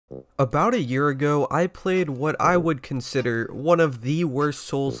About a year ago, I played what I would consider one of the worst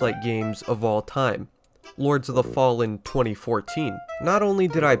Souls-like games of all time, Lords of the Fallen 2014. Not only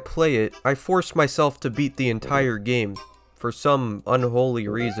did I play it, I forced myself to beat the entire game, for some unholy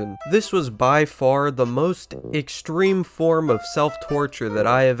reason. This was by far the most extreme form of self-torture that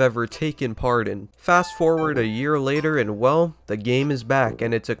I have ever taken part in. Fast forward a year later and well, the game is back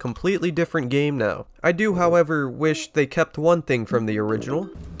and it's a completely different game now. I do, however, wish they kept one thing from the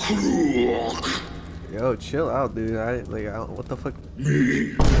original. Yo, chill out, dude. What the fuck?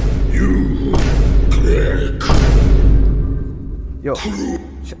 Me, you, click. Yo,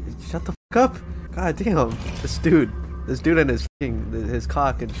 shut the fuck up. God damn, this dude and his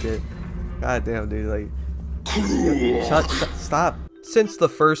cock and shit. God damn, dude, like, stop. Since the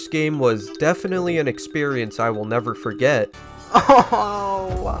first game was definitely an experience I will never forget.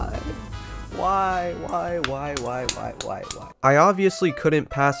 Oh, why? I obviously couldn't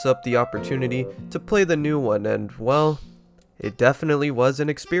pass up the opportunity to play the new one, and well, it definitely was an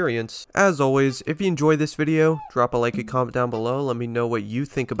experience. As always, if you enjoyed this video, drop a like and comment down below. Let me know what you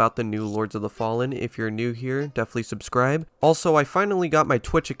think about the new Lords of the Fallen. If you're new here, definitely subscribe. Also, I finally got my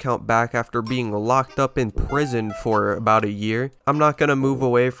Twitch account back after being locked up in prison for about a year. I'm not gonna move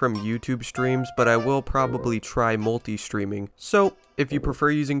away from YouTube streams, but I will probably try multi-streaming. So, if you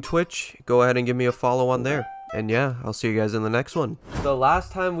prefer using Twitch, go ahead and give me a follow on there. And yeah, I'll see you guys in the next one. The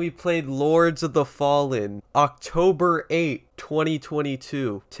last time we played Lords of the Fallen, October 8,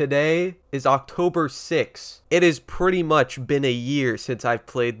 2022. Today is October 6. It has pretty much been a year since I've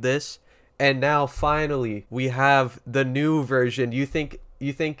played this. And now finally, we have the new version. You think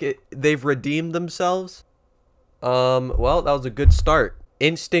they've redeemed themselves? Well, that was a good start.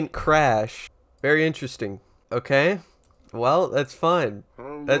 Instant crash. Very interesting. Okay. Well, that's fine.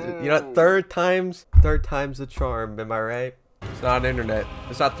 That's, you know, third time's the charm, am I right? It's not internet.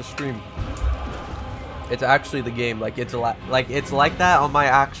 It's not the stream. It's actually the game. Like it's like that on my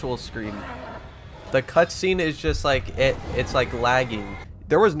actual screen. The cutscene is just like it's like lagging.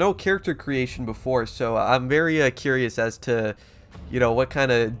 There was no character creation before, so I'm very curious as to, you know, what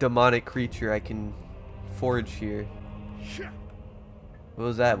kind of demonic creature I can forge here. What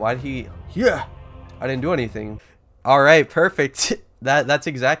was that? Why did he? Yeah, I didn't do anything. All right, perfect. That's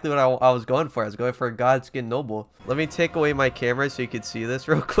exactly what I was going for. I was going for a Godskin Noble. Let me take away my camera so you can see this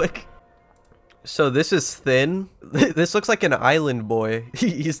real quick. So this is Thin. This looks like an island boy.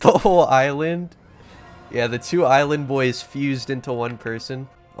 He's the whole island. Yeah, the two island boys fused into one person.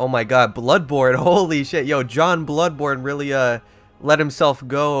 Oh my god, Bloodborne. Holy shit. Yo, John Bloodborne really let himself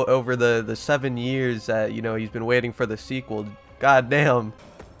go over the 7 years that, you know, he's been waiting for the sequel. God damn.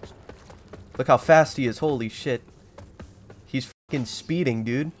 Look how fast he is. Holy shit. He's fucking speeding,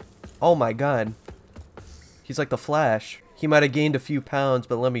 dude. Oh my god. He's like the Flash. He might have gained a few pounds,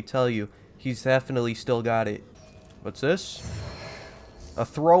 but let me tell you, he's definitely still got it. What's this? A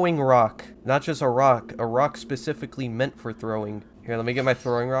throwing rock. Not just a rock specifically meant for throwing. Here, let me get my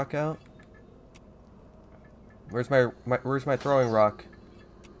throwing rock out. Where's my throwing rock?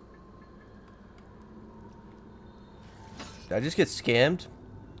 Did I just get scammed?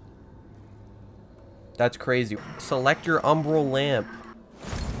 That's crazy. Select your umbral lamp.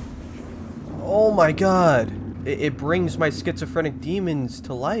 Oh my god. It brings my schizophrenic demons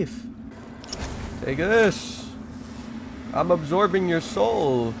to life. Take this. I'm absorbing your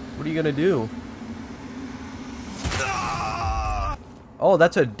soul. What are you gonna do? Oh,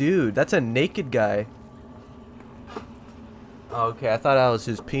 that's a dude. That's a naked guy. Okay, I thought that was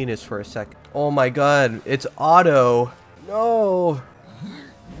his penis for a second. Oh my god. It's Otto. No.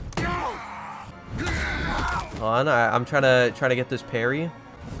 Hold on, I'm trying to get this parry.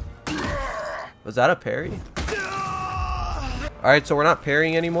 Was that a parry? Alright, so we're not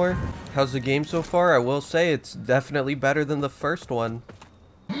parrying anymore. How's the game so far? I will say it's definitely better than the first one.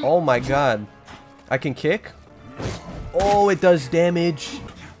 Oh my god. I can kick? Oh, it does damage.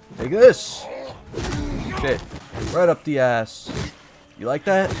 Take this. Shit. Right up the ass. You like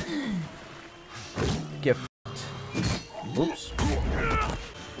that? Get f***ed. Oops.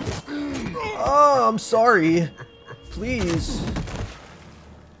 Oh, I'm sorry. Please.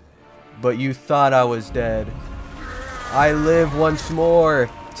 But you thought I was dead. I live once more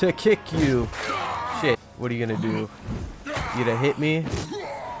to kick you. Shit. What are you gonna do? You gonna hit me?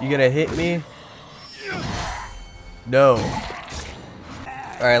 You gonna hit me? No.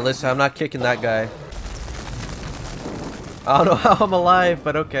 Alright, listen, I'm not kicking that guy. I don't know how I'm alive,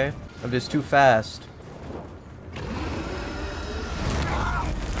 but okay. I'm just too fast.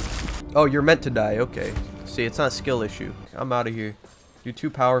 Oh, you're meant to die. Okay. See, it's not a skill issue. I'm out of here. You're too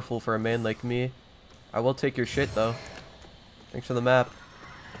powerful for a man like me. I will take your shit, though. Thanks for the map.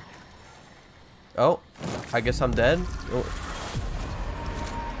 Oh, I guess I'm dead.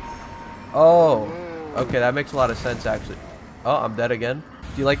 Oh, okay, that makes a lot of sense actually. Oh, I'm dead again.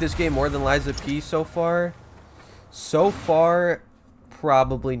 Do you like this game more than Lies of P so far? So far,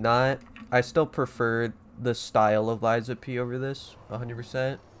 probably not. I still prefer the style of Lies of P over this,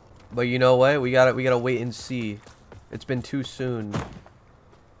 100%. But you know what? We gotta wait and see. It's been too soon.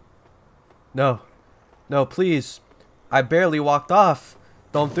 No, no, please. I barely walked off.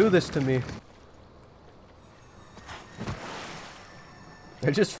 Don't do this to me.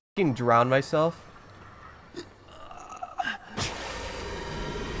 I just fucking drowned myself.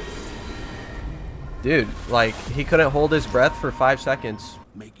 Dude, like, he couldn't hold his breath for 5 seconds.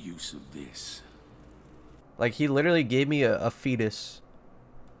 Make use of this. Like, he literally gave me a fetus.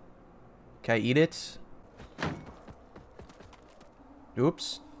 Can I eat it?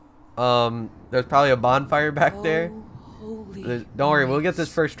 Oops. There's probably a bonfire back there. Don't worry, we'll get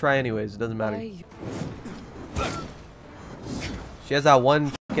this first try anyways. It doesn't matter. She has that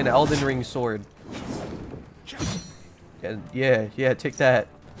one fucking Elden Ring sword. Yeah, take that.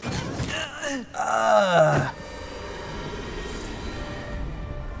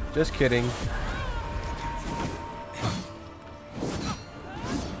 Just kidding.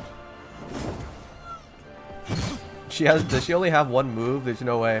 Does she only have one move? There's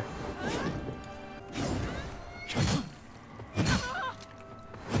no way.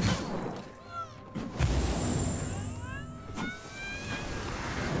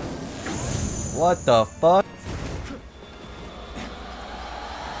 What the fuck?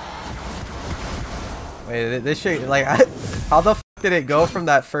 Wait, this shit, like, how the fuck did it go from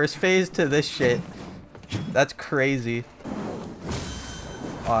that first phase to this shit? That's crazy.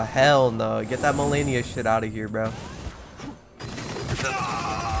 Oh, hell no. Get that Millennia shit out of here, bro.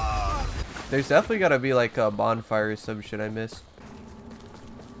 There's definitely gotta be, like, a bonfire or some shit I missed.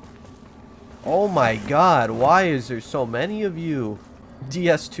 Oh my god, why is there so many of you?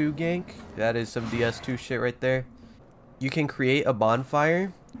 DS2 gank? That is some DS2 shit right there. You can create a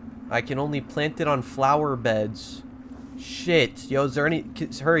bonfire. I can only plant it on flower beds. Shit. Yo, is there any...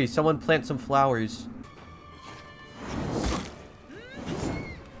 Hurry, someone plant some flowers.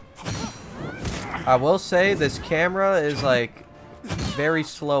 I will say this camera is like very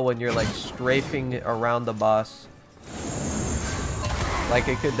slow when you're like strafing around the boss. Like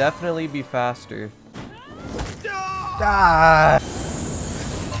it could definitely be faster. Ah!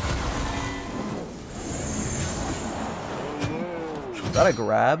 Is that a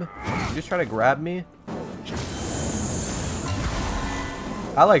grab? You just trying to grab me?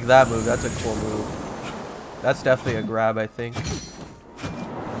 I like that move. That's a cool move. That's definitely a grab, I think.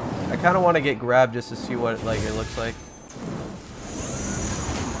 I kind of want to get grabbed just to see what like it looks like.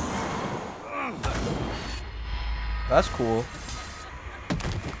 That's cool.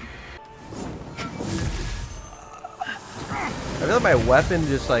 I feel like my weapon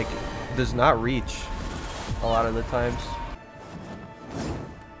just like does not reach a lot of the times.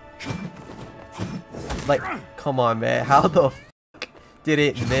 Like, come on, man. How the fuck did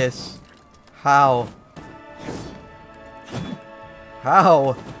it miss? How?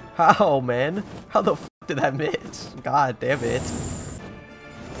 How? How, man? How the fuck did that miss? God damn it.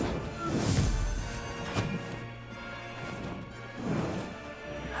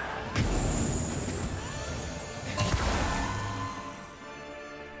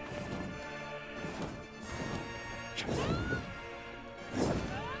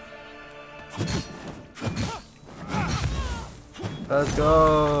 Let's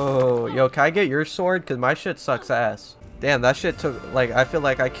go. Yo, can I get your sword? Because my shit sucks ass. Damn, that shit took, like, I feel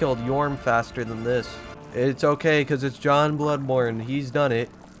like I killed Yorm faster than this. It's okay, because it's John Bloodborne. He's done it.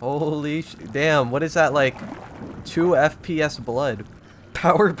 Holy damn, what is that, like, 2 FPS blood?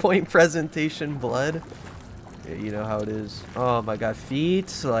 PowerPoint presentation blood? Yeah, you know how it is. Oh my god,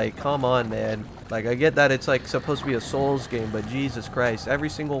 feet? Like, come on, man. Like, I get that it's, like, supposed to be a Souls game, but Jesus Christ, every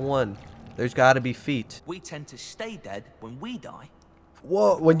single one. There's gotta be feet. We tend to stay dead when we die.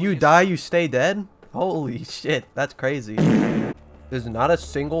 Whoa, when you die, you stay dead? Holy shit, that's crazy. There's not a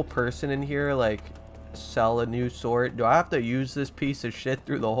single person in here, like, sell a new sword. Do I have to use this piece of shit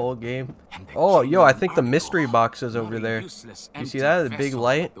through the whole game? Oh, yo, I think the mystery box is over there. You see that? The big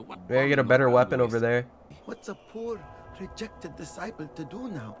light? Maybe I get a better weapon over there. What's a poor rejected disciple to do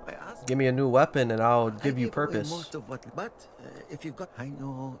now? I ask. Give me a new weapon and I'll give you purpose. Most of what, but if you've got, I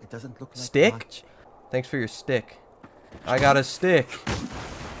know it doesn't look like stick. Much. Thanks for your stick. I got a stick.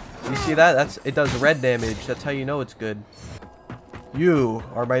 You see that? It does red damage. That's how you know it's good. You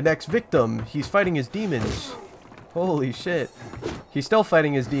are my next victim. He's fighting his demons. Holy shit. He's still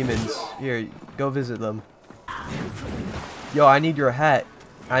fighting his demons. Here, go visit them. Yo, I need your hat.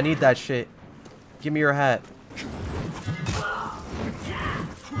 I need that shit. Give me your hat.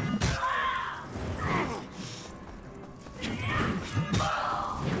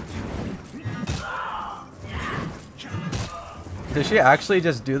 Does she actually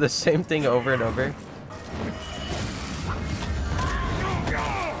just do the same thing over and over?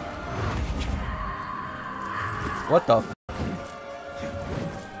 What the f?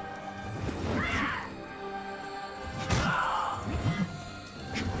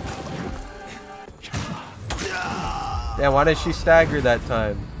 Damn, why did she stagger that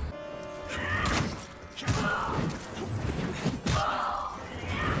time?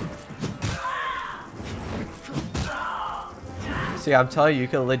 See, I'm telling you, you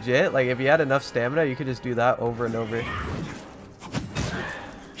could legit, like, if you had enough stamina, you could just do that over and over.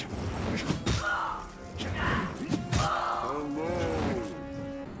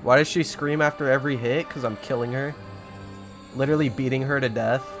 Why does she scream after every hit? Because I'm killing her. Literally beating her to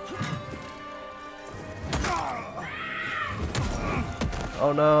death.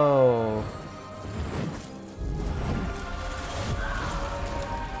 Oh no.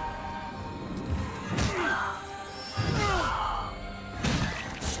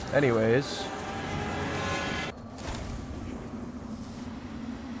 Anyways.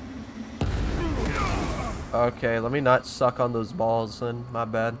 Okay, let me not suck on those balls then. My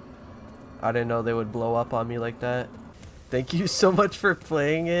bad. I didn't know they would blow up on me like that. Thank you so much for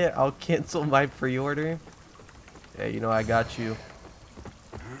playing it. I'll cancel my pre-order. Yeah, you know I got you.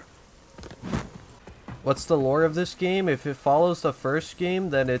 What's the lore of this game? If it follows the first game,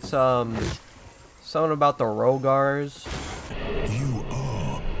 then it's something about the Rhogars. You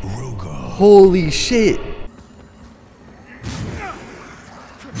are Rhogar. Holy shit!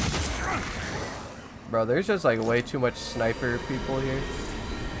 Bro, there's just like way too much sniper people here.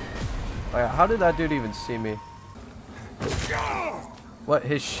 Like, how did that dude even see me? What,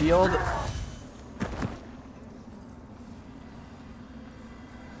 his shield?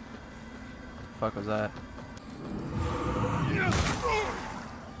 Fuck was that?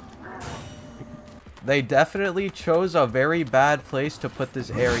 They definitely chose a very bad place to put this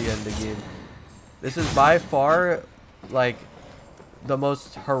area in the game. This is by far like the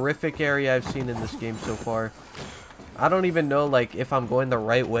most horrific area I've seen in this game so far. I don't even know like if I'm going the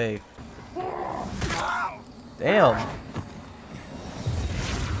right way. Damn.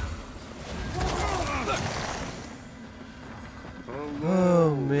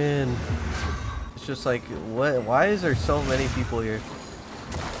 Oh man. It's just like, what? Why is there so many people here?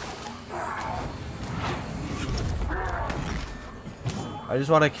 I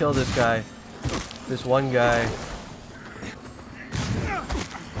just want to kill this guy. This one guy.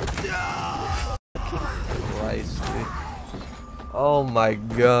 Christ, dude. Oh my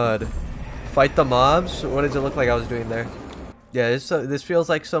god. Fight the mobs? What does it look like I was doing there? Yeah, this feels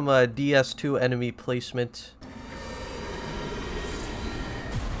like some DS2 enemy placement.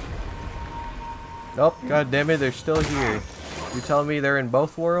 Nope, god damn it, they're still here. You telling me they're in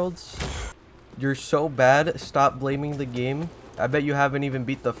both worlds? You're so bad, stop blaming the game. I bet you haven't even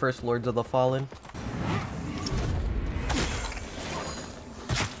beat the first Lords of the Fallen.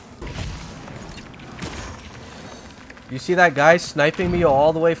 You see that guy sniping me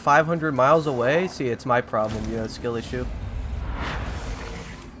all the way 500 miles away? See, it's my problem, you know, skill issue.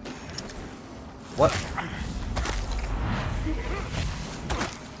 What?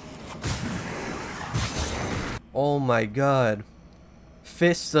 Oh my god.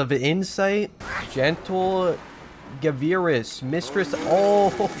 Fists of Insight? Gentle Gaviris. Mistress. Oh,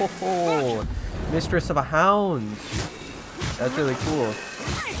 ho, ho, ho. Mistress of a Hound. That's really cool.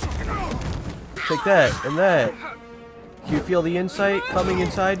 Take that and that. Do you feel the insight coming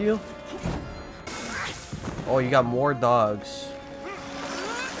inside you? Oh, you got more dogs.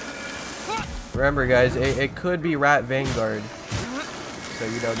 Remember, guys, it could be Rat Vanguard. So,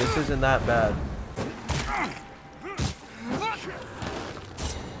 you know, this isn't that bad.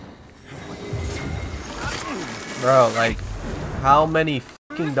 Bro, like, how many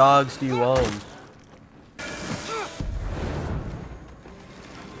fucking dogs do you own?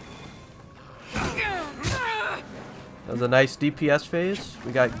 That was a nice DPS phase.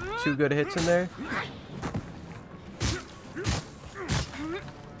 We got 2 good hits in there.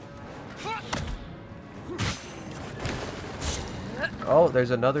 Oh,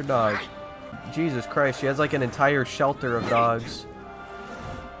 there's another dog. Jesus Christ, she has like an entire shelter of dogs.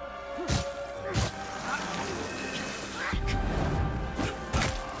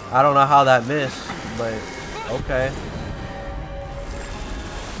 I don't know how that missed, but okay.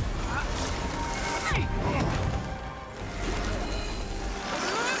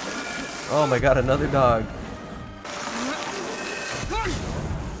 Oh my god, another dog.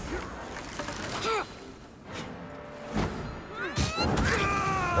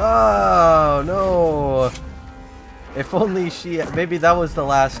 Oh, no. If only she... Maybe that was the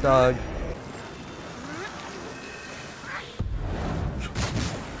last dog.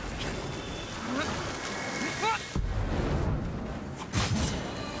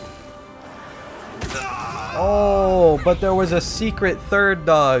 Oh, but there was a secret third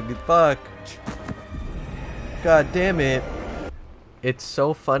dog. Fuck. God damn it. It's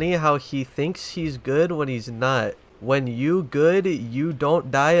so funny how he thinks he's good when he's not. When you good, you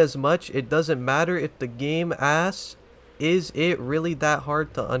don't die as much. It doesn't matter if the game ass. Is it really that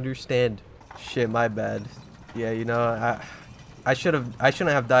hard to understand? Shit, my bad. Yeah, you know, I shouldn't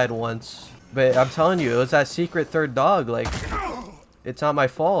have died once. But I'm telling you, it was that secret third dog. Like, it's not my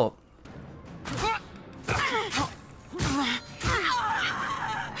fault.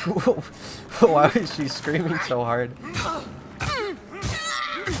 Why was she screaming so hard?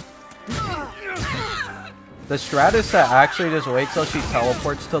 The Stratus that actually just waits till she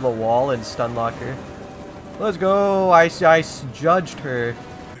teleports to the wall and stun lock her. Let's go! I judged her.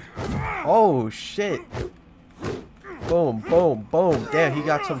 Oh shit! Boom, boom, boom! Damn, he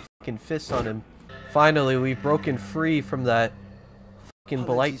got some fucking fists on him. Finally, we've broken free from that fucking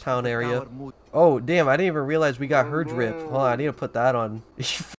Blight Town area. Oh damn! I didn't even realize we got her drip. Hold on, I need to put that on.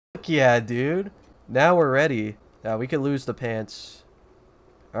 Fuck yeah, dude! Now we're ready. Yeah, we could lose the pants.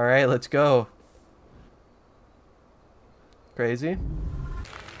 All right, let's go. Crazy.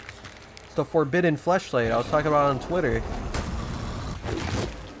 It's the forbidden fleshlight I was talking about on Twitter.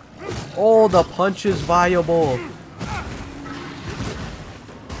 Oh, the punch is viable.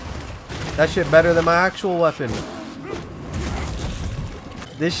 That shit better than my actual weapon.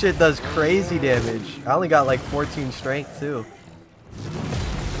 This shit does crazy damage. I only got like 14 strength too.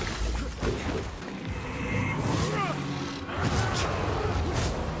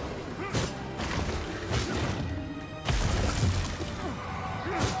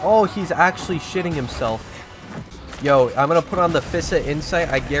 Oh, he's actually shitting himself. Yo, I'm gonna put on the Fist of Insight.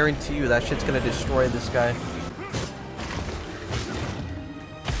 I guarantee you that shit's gonna destroy this guy.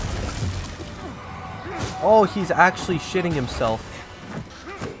 Oh, he's actually shitting himself.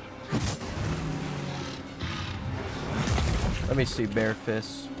 Let me see, Bare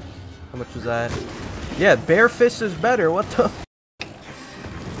Fist. How much was that? Yeah, Bare Fist is better. What the f?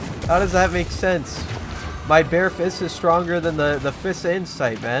 How does that make sense? My Bare Fist is stronger than the Fist of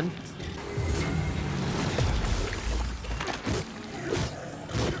Insight, man.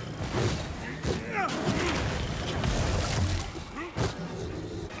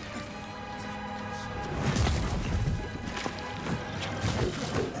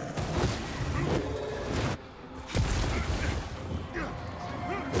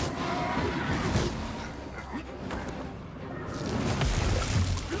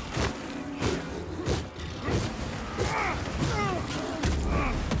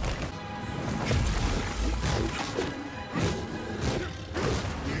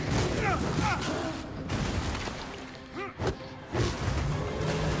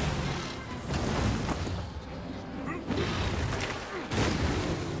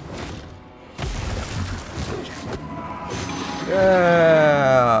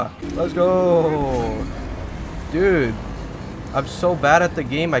 Yeah, let's go. Dude, I'm so bad at the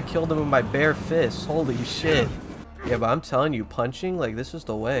game. I killed him with my bare fist. Holy shit. Yeah, but I'm telling you, punching, like, this is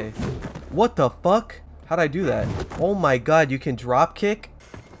the way. What the fuck? How'd I do that? Oh my god, you can drop kick?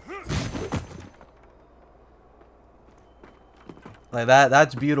 Like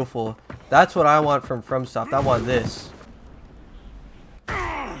that's beautiful. That's what I want from FromSoft. I want this.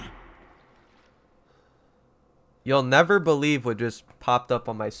 You'll never believe what just popped up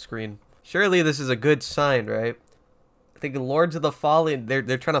on my screen. Surely this is a good sign, right? I think Lords of the Fallen, they're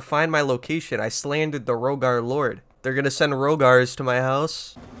trying to find my location. I slandered the Rhogar Lord. They're gonna send Rhogars to my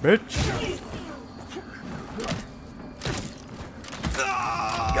house. Bitch.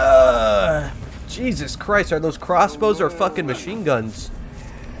 Jesus Christ, are those crossbows or fucking machine guns?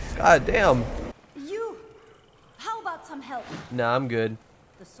 God damn. How about some help? Nah, I'm good.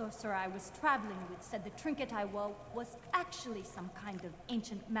 The sorcerer I was traveling with said the trinket I wore was actually some kind of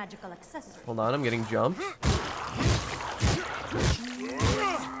ancient magical accessory. Hold on, I'm getting jumped.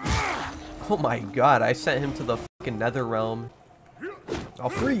 Oh my god, I sent him to the fucking nether realm. I'll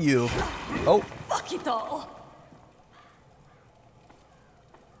free you. Oh. Fuck it all.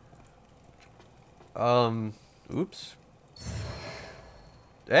 Oops.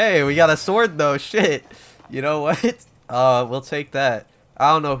 Hey, we got a sword though, shit. You know what? We'll take that.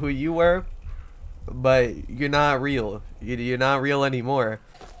 I don't know who you were, but you're not real. You're not real anymore.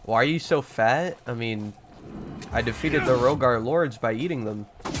 Why are you so fat? I mean, I defeated the Rhogar Lords by eating them.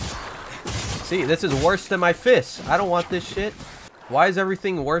 See, this is worse than my fists. I don't want this shit. Why is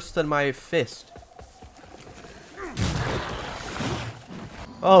everything worse than my fist?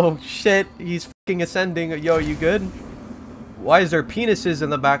 Oh shit, he's fucking ascending. Yo, you good? Why is there penises in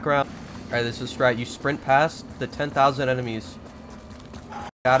the background? Alright, this is strat. You sprint past the 10,000 enemies.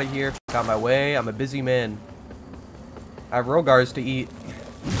 Out of here. Out my way. I'm a busy man. I have Rhogars to eat.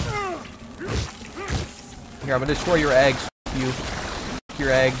 Here, I'm gonna destroy your eggs. You.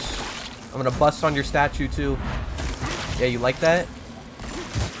 Your eggs. I'm gonna bust on your statue too. Yeah, you like that?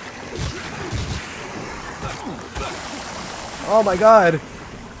 Oh my god.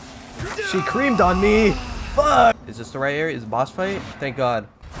 She creamed on me. Fuck. Is this the right area? Is it boss fight? Thank god.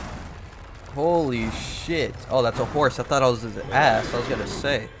 Holy shit. Oh, that's a horse. I thought I was his ass. I was gonna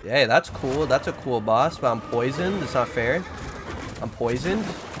say. Hey, that's cool. That's a cool boss, but I'm poisoned. It's not fair. I'm poisoned.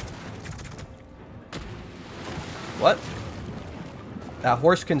 What? That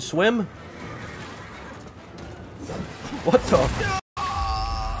horse can swim? What the?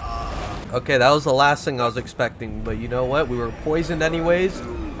 Okay, that was the last thing I was expecting, but you know what? We were poisoned anyways.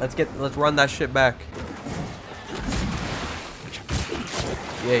 Let's run that shit back.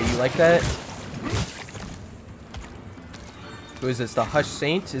 Yeah, you like that? Who is this? The Hush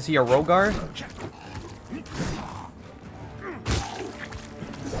Saint? Is he a Rhogar?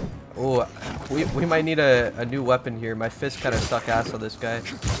 Oh, we might need a new weapon here. My fists kind of suck ass on this guy.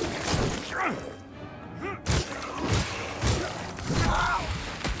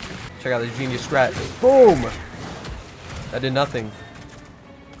 Check out this genius strat. Boom! That did nothing.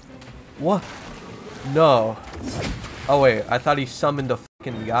 What? No. Oh wait, I thought he summoned a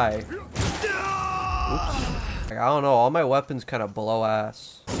fucking guy. Oops. Like, I don't know, all my weapons kind of blow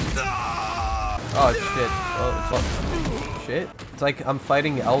ass. Oh shit. Oh, shit. It's like I'm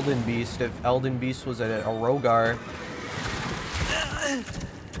fighting Elden Beast if Elden Beast was a Rhogar.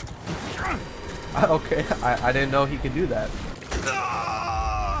 Okay, I didn't know he could do that.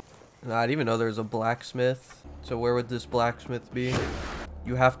 I didn't even know there was a blacksmith. So where would this blacksmith be?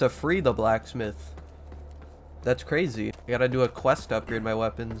 You have to free the blacksmith. That's crazy. I gotta do a quest to upgrade my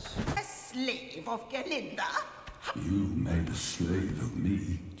weapons. A slave of Galinda? You made a slave of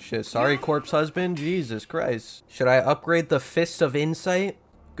me. Shit, sorry corpse husband. Jesus Christ. Should I upgrade the Fist of Insight?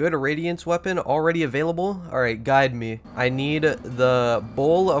 Good, a Radiance weapon already available. Alright, guide me. I need the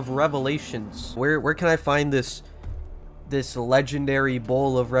Bowl of Revelations. Where can I find this legendary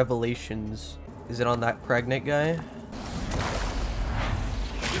Bowl of Revelations? Is it on that pregnant guy?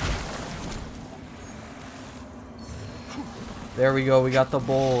 There we go, we got the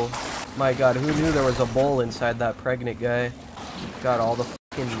bowl. My god, who knew there was a bowl inside that pregnant guy? Got all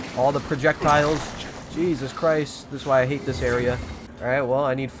the projectiles. Jesus Christ, this is why I hate this area. Alright, well,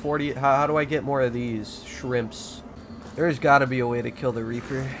 I need 40. How do I get more of these shrimps? There's gotta be a way to kill the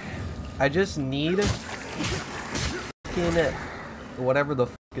Reaper. I just need whatever the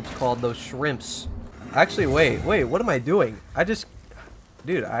f it's called, those shrimps. Actually, wait, what am I doing?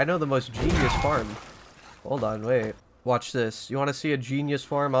 Dude, I know the most genius farm. Hold on, wait. Watch this. You want to see a genius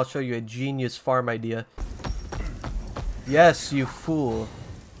farm? I'll show you a genius farm idea. Yes, you fool.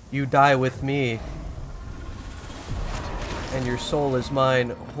 You die with me. And your soul is mine.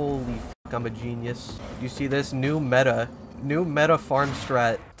 Holy fuck, I'm a genius. You see this? New meta farm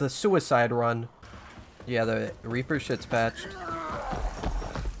strat. The suicide run. Yeah, the Reaper shit's patched.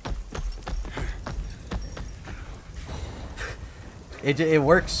 It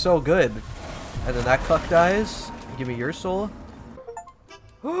works so good. And then that cuck dies. Give me your soul.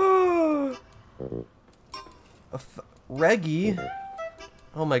 Reggie.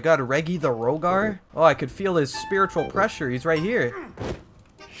 Oh my god, Reggie the Rhogar? Oh, I could feel his spiritual pressure. He's right here.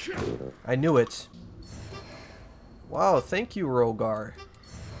 I knew it. Wow, thank you, Rhogar.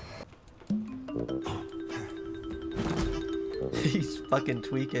 He's fucking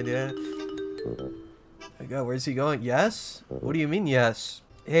tweaking, yeah. Oh my god, where's he going? Yes? What do you mean, yes?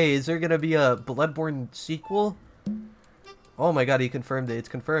 Hey, is there gonna be a Bloodborne sequel? Oh my god, he confirmed it. It's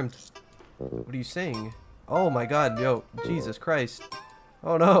confirmed. What are you saying? Oh my god, yo. Jesus Christ.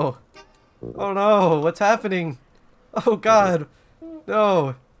 Oh no. Oh no, what's happening? Oh god.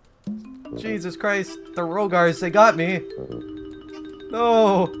 No. Jesus Christ. The Rhogars, they got me.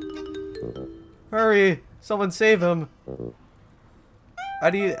 No. Hurry. Someone save him. I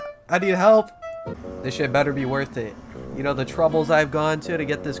need help. This shit better be worth it. You know the troubles I've gone to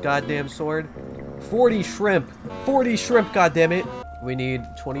get this goddamn sword? 40 shrimp. 40 shrimp, goddammit. We need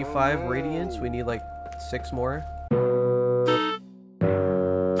 25 radiance. We need like 6 more.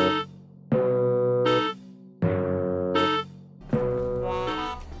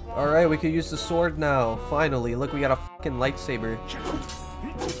 Alright, we can use the sword now. Finally. Look, we got a fucking lightsaber.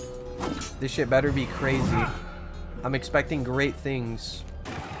 This shit better be crazy. I'm expecting great things.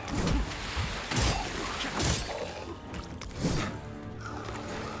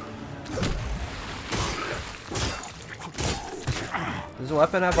 Does the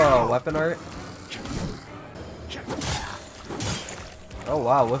weapon have a weapon art? Oh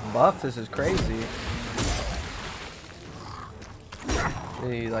wow, with buff, this is crazy.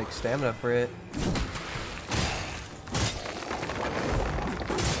 Need like stamina for it.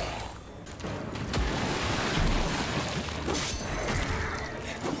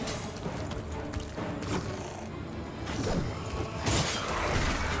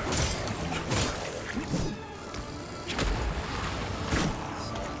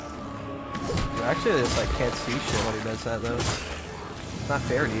 Actually, I just like can't see shit when he does that though. It's not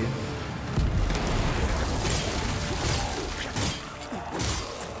fair to you.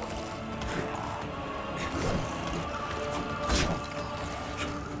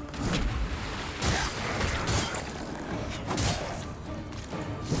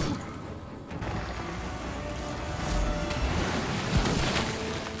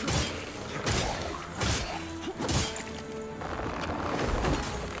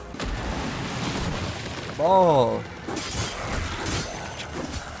 Oh,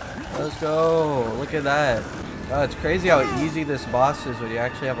 let's go. Look at that. Oh, it's crazy how easy this boss is when you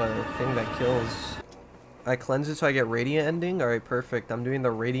actually have a thing that kills. I cleanse it so I get radiant ending. Alright, perfect. I'm doing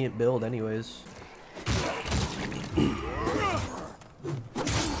the radiant build anyways.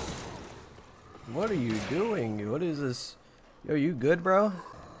 What are you doing? What is this? Yo, you good, bro?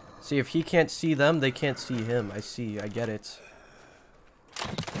 See, if he can't see them, they can't see him. I see. I get it.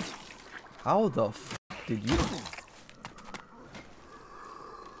 How the f did you?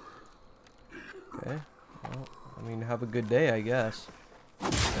 Okay. Well, I mean, have a good day, I guess.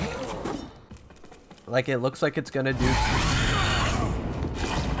 Like, it looks like it's gonna do...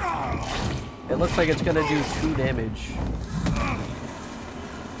 It looks like it's gonna do 2 damage.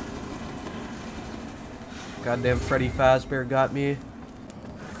 Goddamn Freddy Fazbear got me.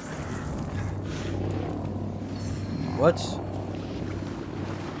 What?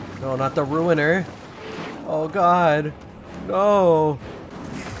 No, not the Ruiner. Oh god. No.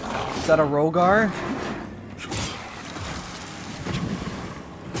 Is that a Rhogar?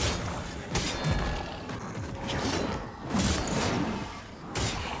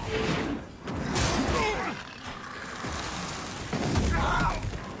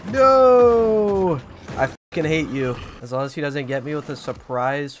 No! I fucking hate you. As long as he doesn't get me with a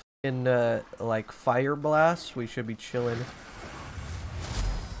surprise fucking, like, fire blast, we should be chilling.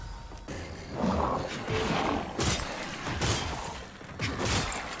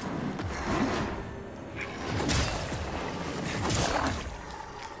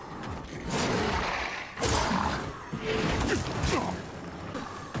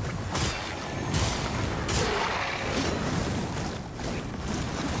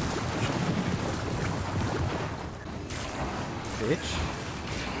 Bitch.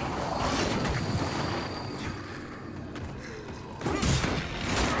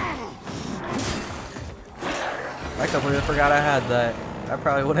 I completely forgot I had that. I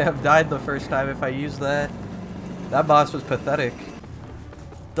probably wouldn't have died the first time if I used that. That boss was pathetic.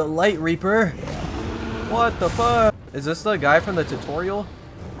 The Light Reaper? What the fuck? Is this the guy from the tutorial?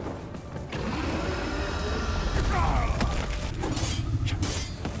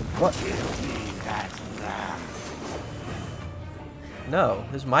 What? No,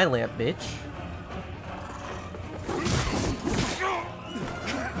 this is my lamp, bitch.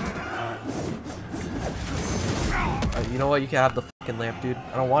 You know what? You can have the fucking lamp, dude.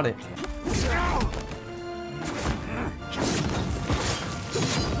 I don't want it.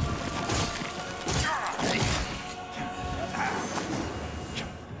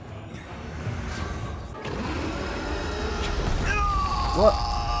 What?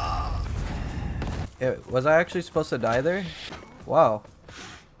 Was I actually supposed to die there? Wow.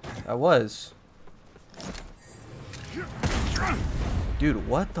 I was. Dude,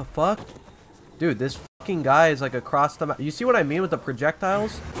 what the fuck? Dude, this fucking guy is like across the map. You see what I mean with the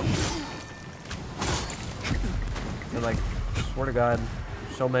projectiles? And like, swear to God,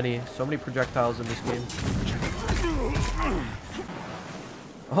 so many projectiles in this game.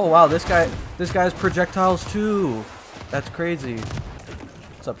 Oh wow, this guy's projectiles too. That's crazy.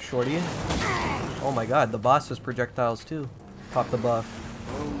 What's up, shorty? Oh my God, the boss has projectiles too. Pop the buff.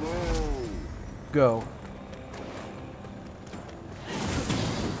 Go.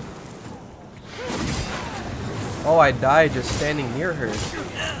 Oh, I died just standing near her.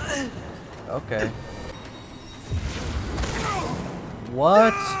 Okay.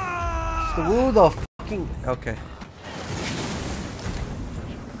 What? Who the fucking... Okay.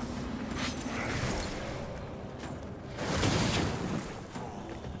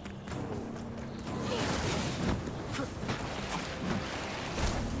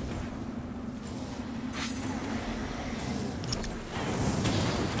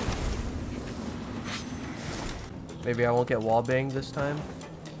 Maybe I won't get wall banged this time.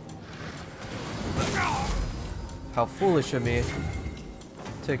 How foolish of me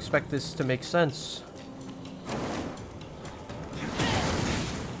to expect this to make sense.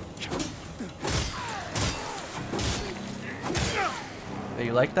 Hey,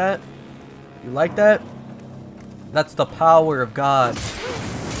 you like that? You like that? That's the power of God.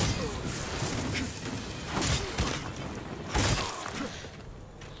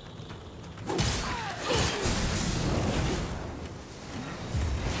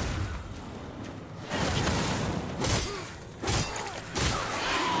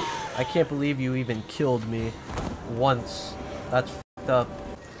 I can't believe you even killed me once. That's f***ed up.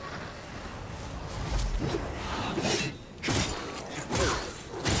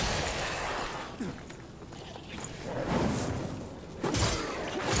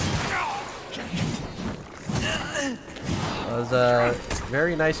 That was a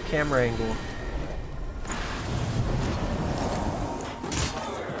very nice camera angle.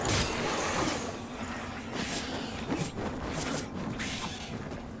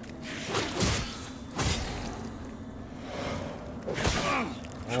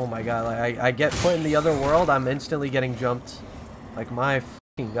 Oh my god, like I get put in the other world, I'm instantly getting jumped. Like my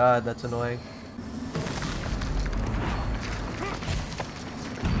fucking god, that's annoying.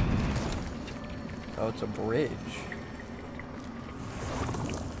 Oh, it's a bridge.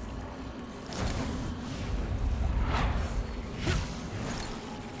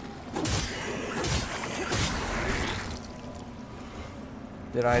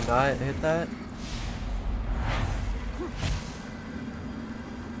 Did I not hit that?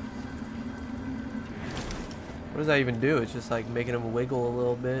 What does that even do? It's just like making him wiggle a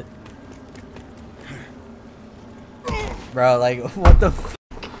little bit. Bro, like, what the f***?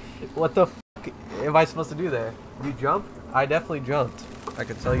 What the f*** am I supposed to do there? You jump? I definitely jumped. I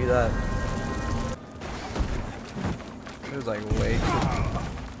can tell you that. It was like way too...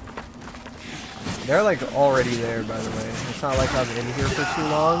 They're like already there, by the way. It's not like I'm in here for too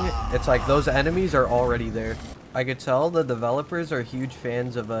long. It's like those enemies are already there. I could tell the developers are huge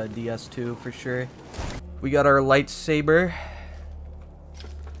fans of DS2 for sure. We got our lightsaber.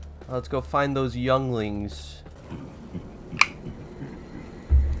 Let's go find those younglings.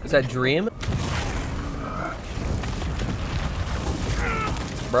 Is that Dream?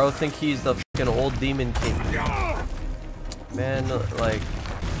 Bro, think he's the fucking old demon king. Man, like...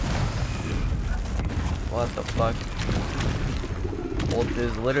 What the fuck?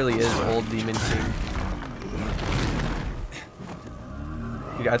 This literally is old demon king.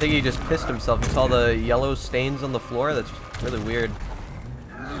 I think he just pissed himself. He saw the yellow stains on the floor. That's really weird.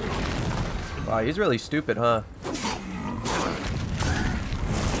 Wow, he's really stupid, huh?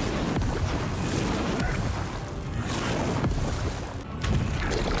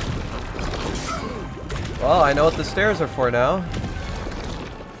 Well, I know what the stairs are for now.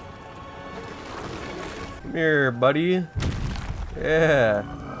 Come here, buddy. Yeah.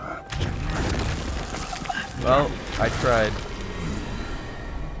 Well, I tried.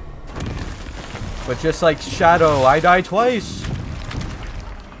 But just like Shadow, I die twice.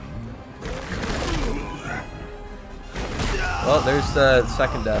 Well, there's the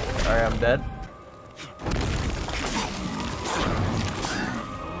second death. Alright, I'm dead.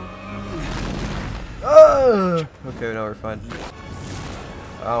 Okay, now we're fine.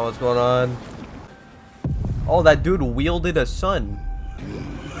 Oh, what's going on? Oh, that dude wielded a sun.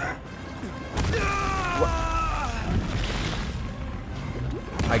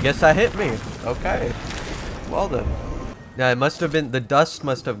 I guess that hit me. Okay. Well then. Yeah, it must have been... The dust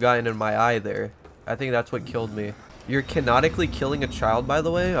must have gotten in my eye there. I think that's what killed me. You're canonically killing a child, by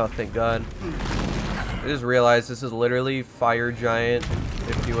the way? Oh, thank God. I just realized this is literally Fire Giant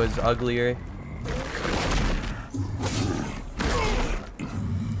if he was uglier.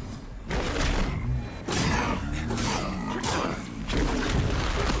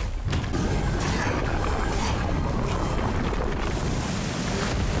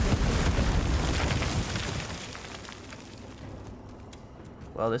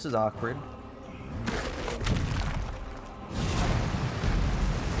 Well, this is awkward.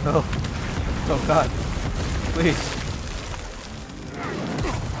 Oh. Oh God. Please.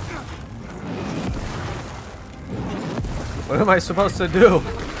 What am I supposed to do?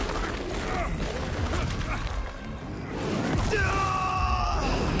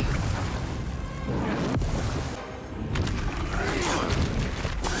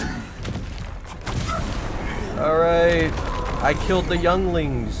 Alright. I killed the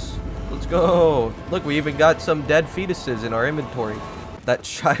younglings. Let's go. Look, we even got some dead fetuses in our inventory. That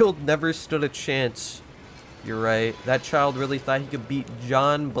child never stood a chance. You're right. That child really thought he could beat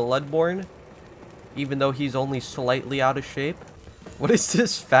John Bloodborne. even though he's only slightly out of shape. What is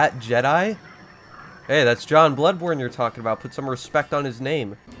this fat Jedi? Hey, that's John Bloodborne you're talking about. Put some respect on his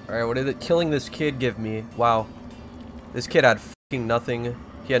name. Alright, what did it killing this kid give me? Wow. This kid had fucking nothing.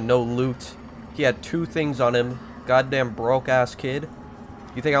 He had no loot. He had 2 things on him. Goddamn broke ass kid.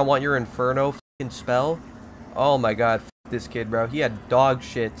 You think I want your Inferno fucking spell? Oh my god, this kid, bro. He had dog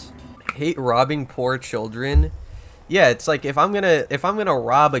shit. Hate robbing poor children. Yeah, it's like if I'm gonna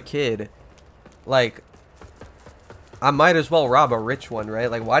rob a kid, like I might as well rob a rich one,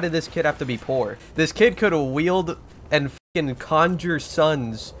 right? Like, why did this kid have to be poor? This kid could have wield and fucking conjure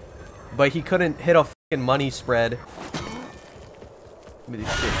suns, but he couldn't hit a fucking money spread. Give me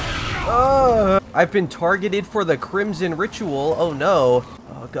this shit. I've been targeted for the Crimson Ritual. Oh no.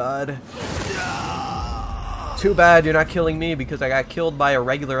 Oh god. Too bad you're not killing me because I got killed by a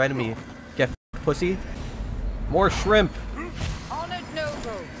regular enemy. Get f***ed, pussy. More shrimp. Honored nobles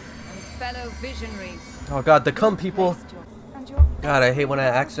and fellow visionaries. Oh god, the cum people. God, I hate when I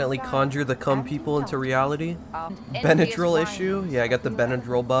accidentally conjure the cum people into reality. Benadryl issue? Yeah, I got the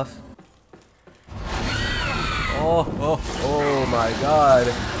Benadryl buff. Oh my god.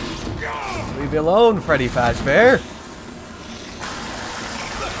 Leave me alone, Freddy Fazbear.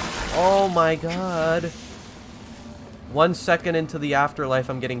 Oh my god. 1 second into the afterlife,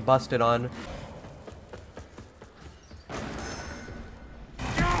 I'm getting busted on.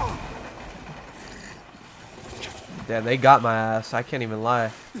 Damn, they got my ass. I can't even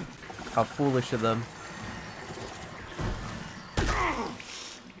lie. How foolish of them.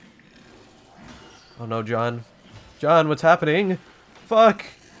 Oh no, John. John, what's happening? Fuck.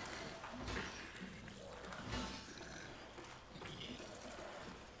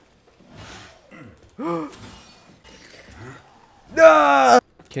 Ah!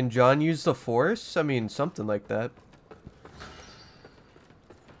 Can John use the Force? I mean, something like that.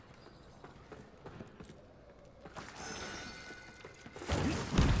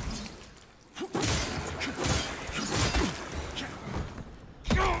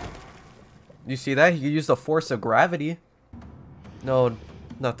 You see that? He could use the force of gravity. No,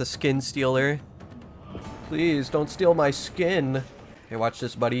 not the skin stealer. Please, don't steal my skin. Hey, watch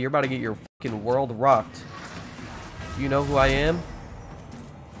this, buddy. You're about to get your fucking world rocked. Do you know who I am?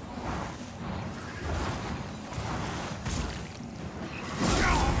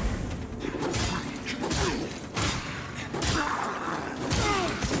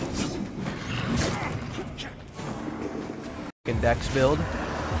 Fucking dex build.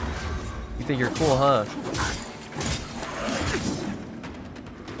 You think you're cool, huh?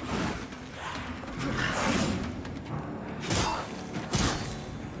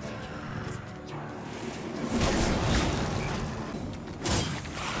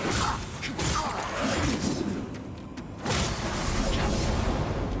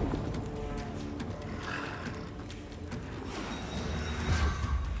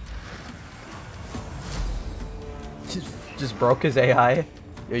 Just broke his AI.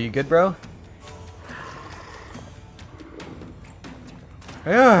 Are you good, bro?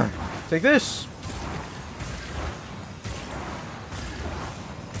 Yeah, take this.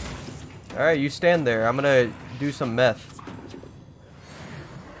 Alright, you stand there. I'm gonna do some meth.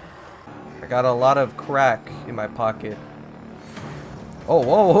 I got a lot of crack in my pocket. Oh,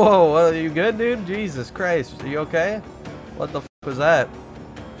 whoa, whoa, are you good, dude? Jesus Christ, are you okay? What the f was that?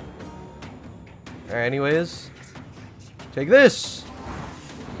 Alright, anyways. Take this!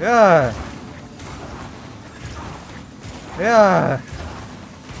 Yeah! Yeah!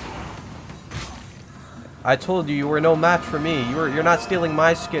 I told you you were no match for me. You're not stealing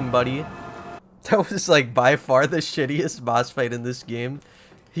my skin, buddy. That was like by far the shittiest boss fight in this game.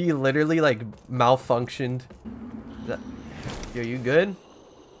 He literally like malfunctioned. Yo, you good?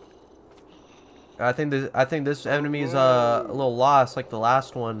 I think this enemy is a little lost like the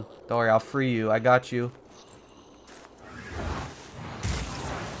last one. Don't worry, I'll free you. I got you.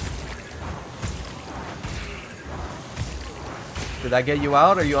 Did that get you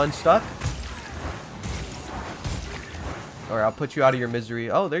out? Are you unstuck? Alright, I'll put you out of your misery.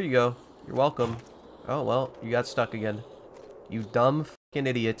 Oh, there you go. You're welcome. Oh, well, you got stuck again. You dumb fucking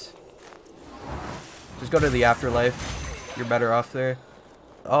idiot. Just go to the afterlife. You're better off there.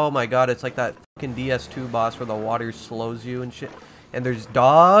 Oh my god, it's like that fucking DS2 boss where the water slows you and shit. And there's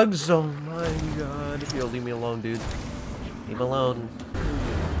dogs. Oh my god. Yo, leave me alone, dude. Leave me alone.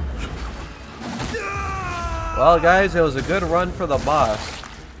 Well, guys, it was a good run for the boss.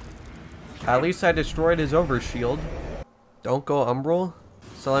 At least I destroyed his overshield. Don't go umbral?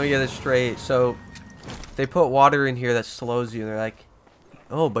 So let me get this straight. So they put water in here that slows you. And they're like,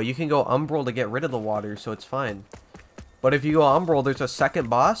 oh, but you can go umbral to get rid of the water, so it's fine. But if you go umbral, there's a second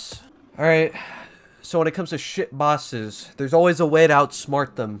boss? Alright. So when it comes to shit bosses, there's always a way to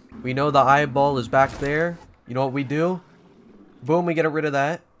outsmart them. We know the eyeball is back there. You know what we do? Boom, we get rid of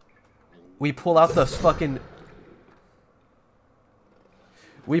that. We pull out the fucking...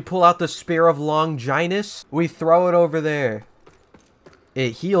 We pull out the Spear of Longinus. We throw it over there.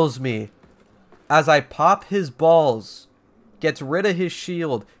 It heals me. As I pop his balls, gets rid of his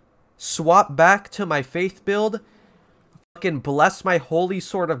shield, swap back to my faith build, fucking bless my holy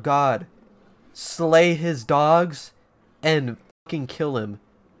sword of God, slay his dogs, and fucking kill him.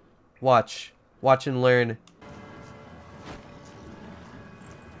 Watch. Watch and learn.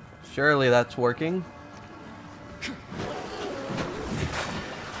 Surely that's working.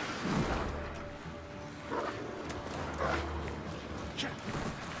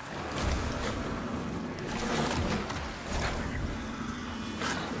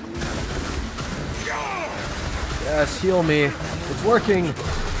 Yes, heal me. It's working.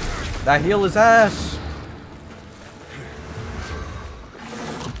 That heal is ass.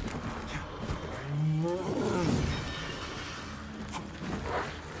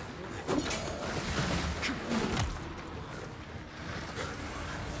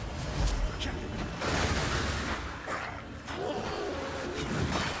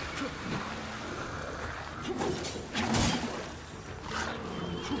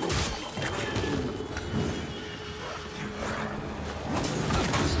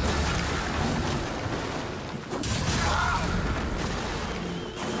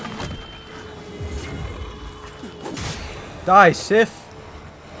 Die, Sif!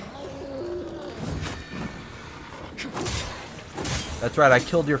 That's right, I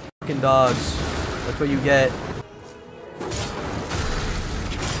killed your fucking dogs. That's what you get.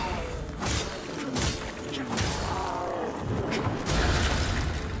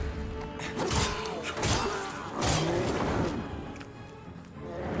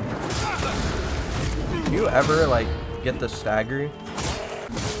 Do you ever, like, get the stagger?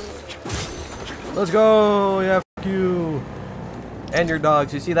 Let's go! Yeah, fuck you! And your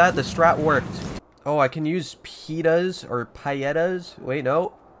dogs. You see that? The strat worked. Oh, I can use Pitas or Pietas. Wait,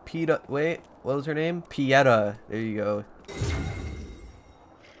 no. Pita. Wait, what was her name? Pieta. There you go.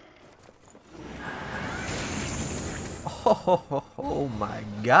 Oh my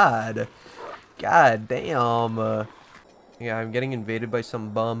god. God damn. Yeah, I'm getting invaded by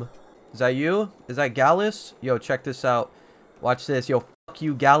some bum. Is that you? Is that Gallus? Yo, check this out. Watch this. Yo, fuck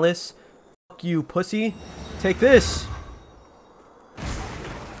you, Gallus. Fuck you, pussy. Take this.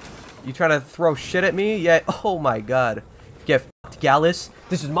 You trying to throw shit at me? Yeah. Oh my god. Get fucked, Gallus.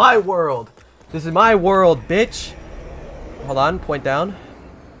 This is my world. This is my world, bitch. Hold on. Point down.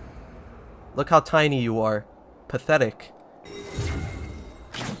 Look how tiny you are. Pathetic.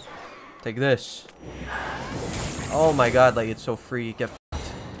 Take this. Oh my god, like it's so free. Get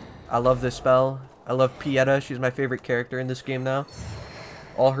fucked. I love this spell. I love Pieta. She's my favorite character in this game now.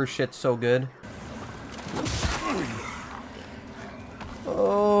 All her shit's so good.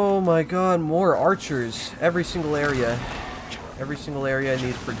 Oh my god, more archers. Every single area. Every single area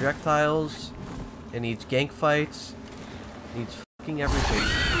needs projectiles. It needs gank fights. It needs fucking everything.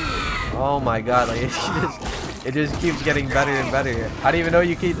 Oh my god, like it just keeps getting better and better. I didn't even know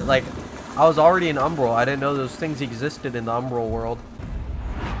you could, like, I was already in Umbral. I didn't know those things existed in the Umbral world.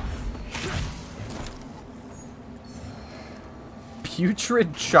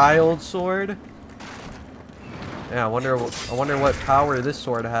 Putrid Child Sword? Yeah, I wonder what power this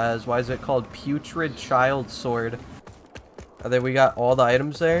sword has. Why is it called Putrid Child Sword? And then we got all the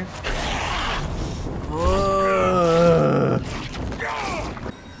items there.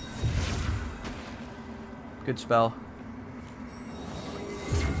 Good spell.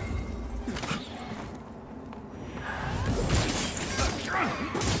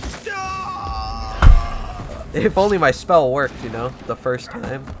 If only my spell worked, you know, the first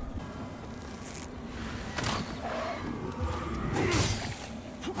time.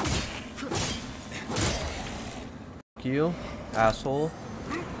 You, asshole.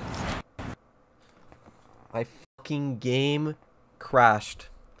 My fucking game crashed.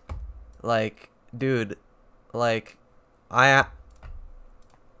 Like, dude, like, when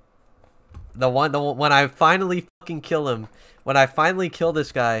I finally fucking kill him, when I finally kill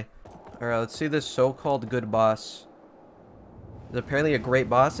this guy. Alright, let's see this so-called good boss. Is it apparently a great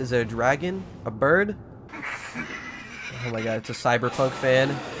boss? Is it a dragon? A bird? Oh my god, it's a Cyberpunk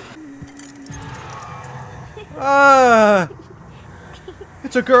fan. Ah!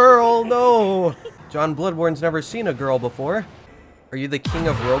 It's a girl! No! John Bloodborne's never seen a girl before. Are you the king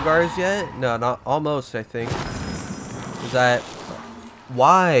of Rhogars yet? No, not almost, I think. Is that...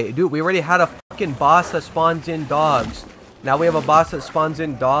 Why? Dude, we already had a fucking boss that spawns in dogs. Now we have a boss that spawns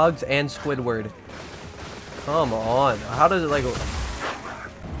in dogs and Squidward. Come on. How does it like...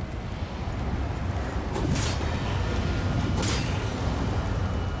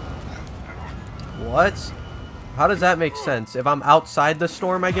 What? How does that make sense? If I'm outside the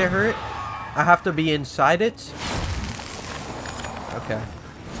storm, I get hurt? I have to be inside it? Okay.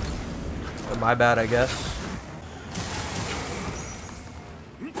 Well, my bad, I guess.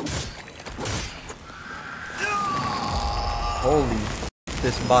 Holy...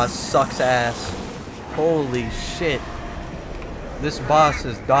 This boss sucks ass. Holy shit. This boss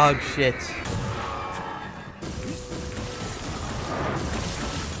is dog shit.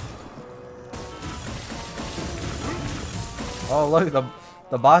 Oh look,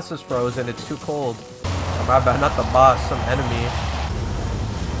 the boss is frozen. It's too cold. Oh, my bad, not the boss, some enemy.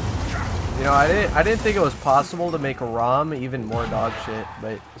 You know, I didn't think it was possible to make a ROM even more dog shit,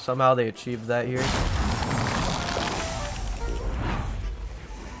 but somehow they achieved that here.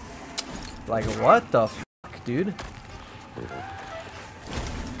 Like, what the fuck, dude?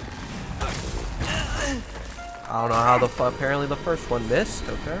 I don't know how the fuck. Apparently the first one missed.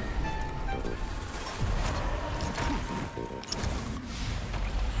 Okay.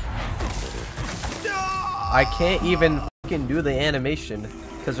 I can't even fucking do the animation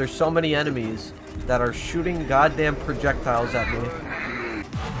because there's so many enemies that are shooting goddamn projectiles at me.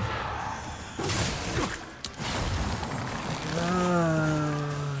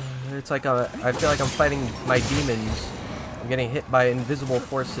 It's like I feel like I'm fighting my demons. I'm getting hit by invisible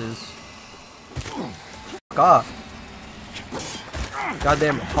forces. Fuck off.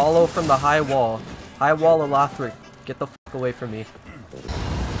 Goddamn hollow from the high wall. High wall of Lothric. Get the fuck away from me.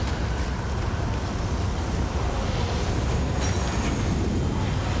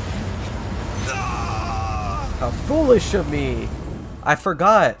 How foolish of me. I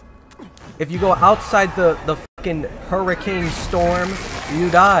forgot. If you go outside the fucking hurricane storm, you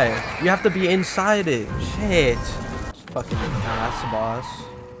die. You have to be inside it. Shit. It's fucking ass boss.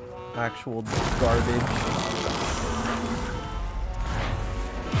 Actual garbage.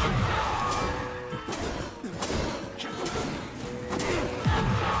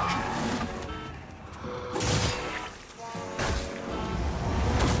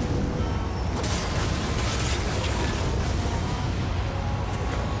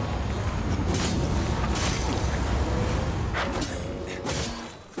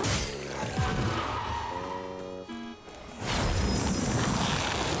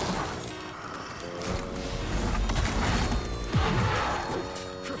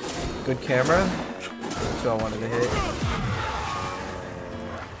 Good camera. That's what I wanted to hit.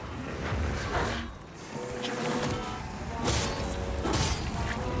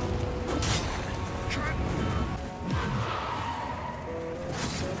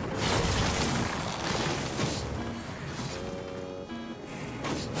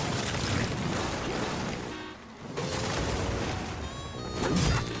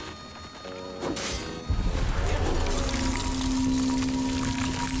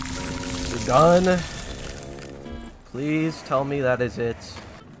 Done. Please tell me that is it.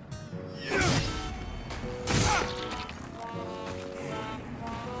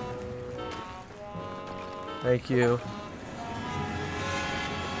 Thank you.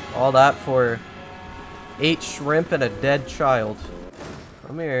 All that for 8 shrimp and a dead child.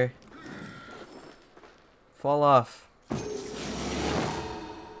 Come here. Fall off.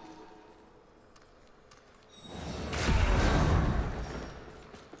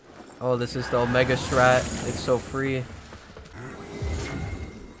 Oh, this is the Omega Strat. It's so free.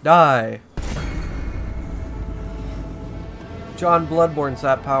 Die. John Bloodborne's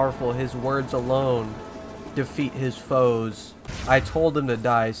that powerful. His words alone defeat his foes. I told him to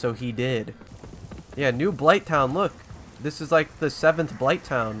die, so he did. Yeah, new Blight Town. Look. This is like the 7th Blight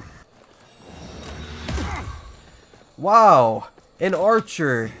Town. Wow. An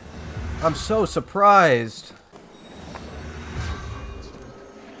archer. I'm so surprised.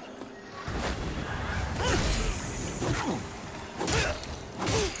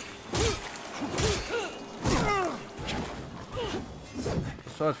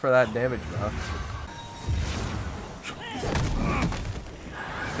 So much for that damage buff.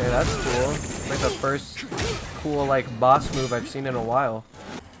 Okay, that's cool. It's like the first cool like boss move I've seen in a while.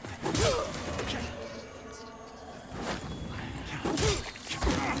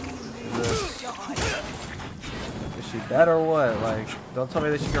 Is she dead or what? Like, don't tell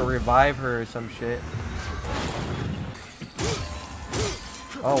me that she can revive her or some shit.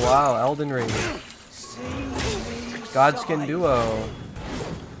 Oh wow, Elden Ring. Godskin Duo.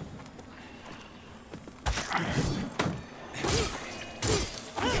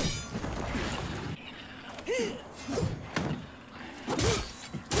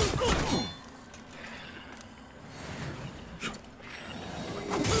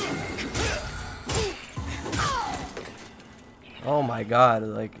 Oh my god,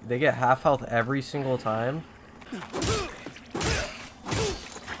 like, they get half health every single time?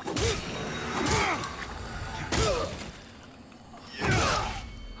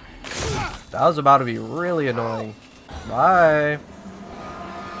 That was about to be really annoying. Bye.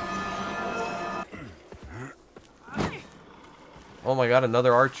 Oh my god,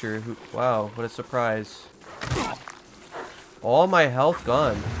 another archer. Who, wow, what a surprise. All my health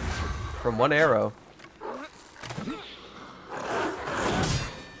gone from one arrow.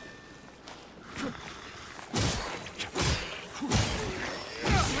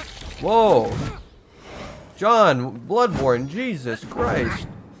 Whoa. John, Bloodborne, Jesus Christ.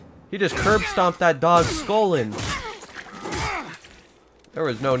 He just curb stomped that dog's skull in. There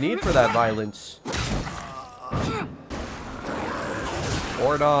was no need for that violence.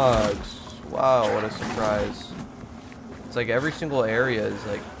 4 dogs. Wow, what a surprise. It's like every single area is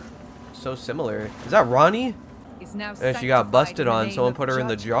like so similar. Is that Ronnie? And she got busted on, someone put her in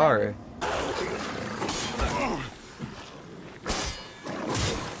the jar.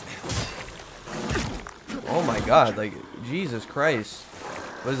 Oh my god, like, Jesus Christ.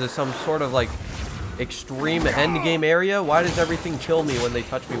 What is this, some sort of like extreme endgame area? Why does everything kill me when they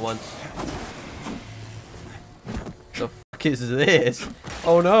touch me once? The fuck is this?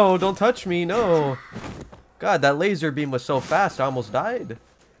 Oh no, don't touch me, no. God, that laser beam was so fast, I almost died.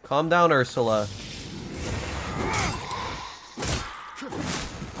 Calm down, Ursula.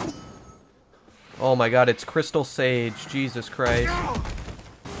 Oh my god, it's Crystal Sage, Jesus Christ.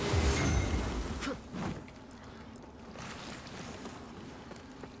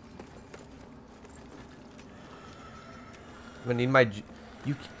 I need my...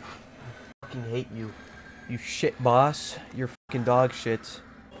 You... I fucking hate you. You shit boss. You're fucking dog shit.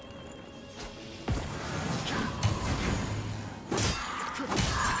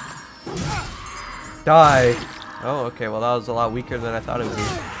 Die. Oh, okay. Well, that was a lot weaker than I thought it would be.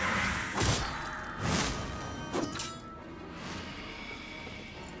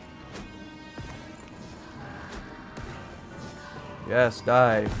 Yes,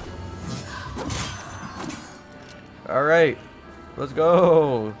 die. Alright. Let's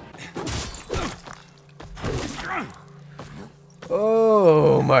go.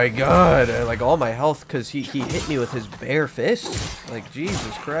 Oh my god. Like all my health because he hit me with his bare fist. Like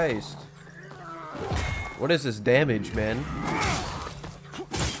Jesus Christ. What is this damage, man?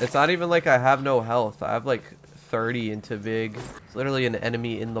 It's not even like I have no health. I have like 30 into Vig. It's literally an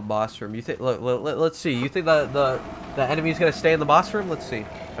enemy in the boss room. You think let's see. You think that the enemy's gonna stay in the boss room? Let's see.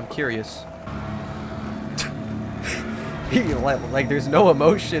 I'm curious. Like there's no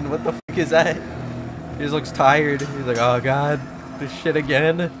emotion. What the fuck is that? He just looks tired. He's like, oh god, this shit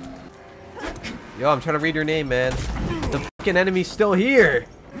again. Yo, I'm trying to read your name, man. The fucking enemy's still here.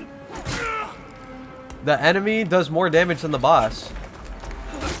 The enemy does more damage than the boss.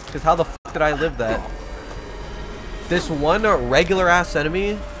 Cause how the fuck did I live that? This one regular ass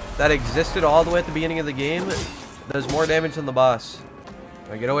enemy that existed all the way at the beginning of the game does more damage than the boss.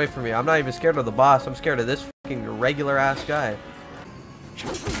 Now get away from me. I'm not even scared of the boss. I'm scared of this fucking regular ass guy.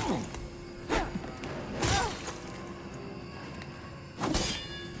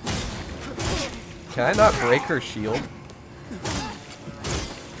 Can I not break her shield?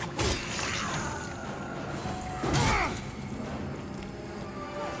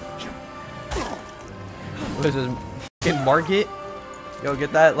 What is this? Fucking Margit? Yo,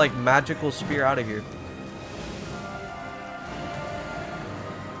 get that like magical spear out of here.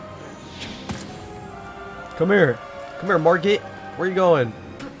 Come here. Come here, Margit. Where you going?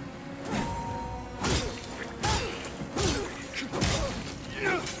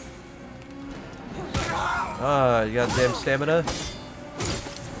 Ah, you got damn stamina?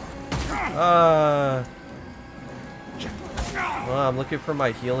 Well, I'm looking for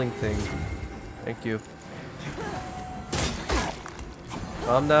my healing thing. Thank you.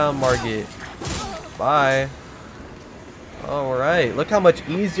 Calm down, Margit. Bye. Alright, look how much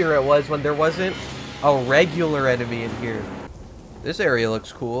easier it was when there wasn't a regular enemy in here. This area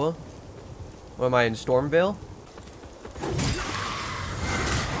looks cool. What am I in, Stormvale?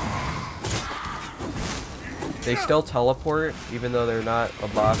 They still teleport even though they're not a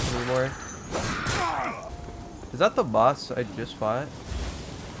boss anymore. Is that the boss I just fought?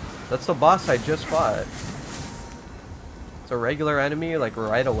 That's the boss I just fought. It's a regular enemy like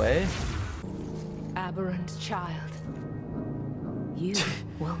right away. Aberrant child. You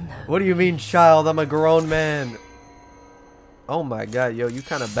will know. What do you mean, child? I'm a grown man. Oh my god, yo, you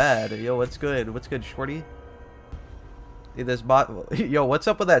kind of bad. Yo, what's good? What's good, shorty? Hey, this bot. Yo, what's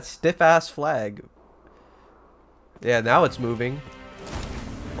up with that stiff ass flag? Yeah, now it's moving.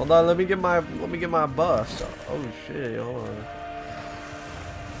 Hold on, let me get my buffs. Oh shit, hold on.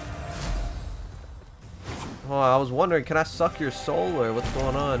 Oh, I was wondering, can I suck your soul or what's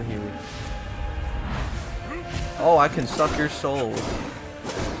going on here? Oh, I can suck your soul.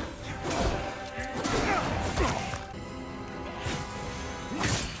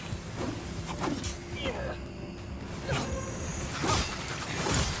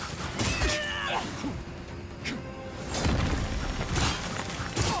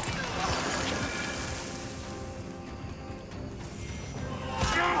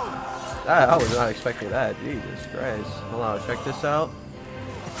 I was not expecting that. Jesus Christ. Hold on, check this out.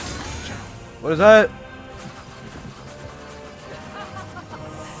 What is that?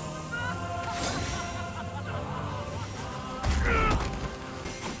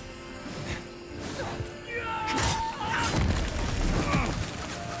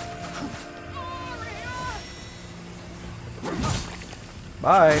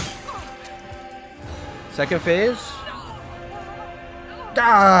 Bye. Second phase.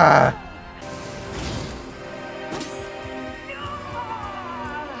 Ah!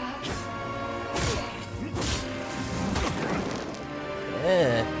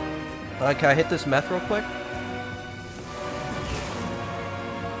 Can I hit this meth real quick?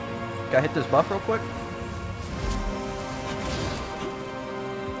 Can I hit this buff real quick?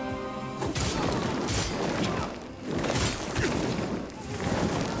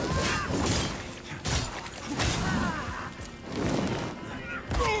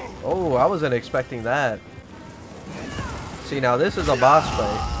 Oh, I wasn't expecting that. See, now this is a boss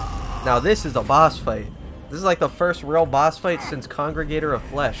fight. Now this is a boss fight. This is like the first real boss fight since Congregator of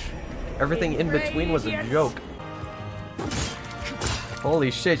Flesh. Everything in between was a joke. Holy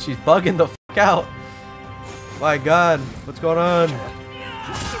shit, she's bugging the fuck out. My god, what's going on?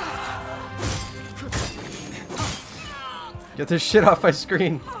 Get this shit off my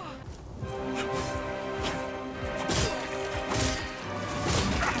screen.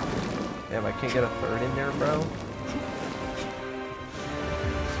 Damn, I can't get a third in there, bro.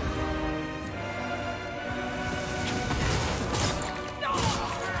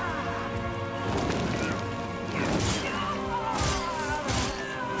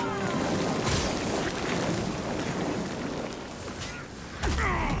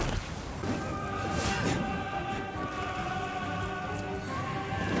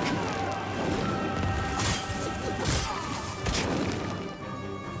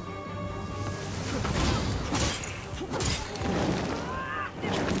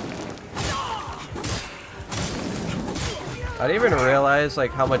 I didn't even realize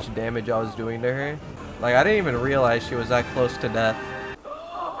like how much damage I was doing to her. Like I didn't even realize she was that close to death.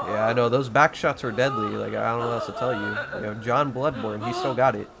 Yeah, I know those back shots are deadly. Like I don't know what else to tell you. You know, John Bloodborne, he still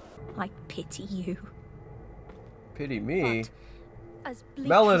got it. I pity you. Pity me? As bleak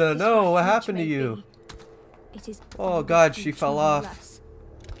Melina, as this no, what refuge happened to may you? be, it is Oh only god, for she two fell off. less.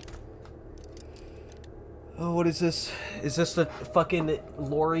 Oh, what is this? Is this the fucking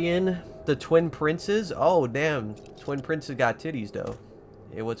Lorien? The twin princes? Oh, damn. Twin princes got titties, though.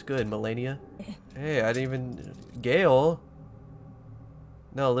 Hey, what's good, Melania? Hey, I didn't even... Gale?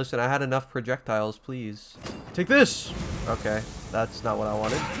 No, listen, I had enough projectiles, please. Take this! Okay, that's not what I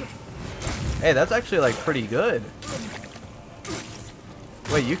wanted. Hey, that's actually, like, pretty good.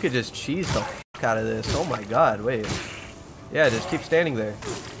 Wait, you could just cheese the fuck out of this. Oh my god, wait. Yeah, just keep standing there.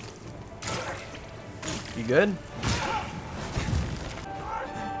 You good?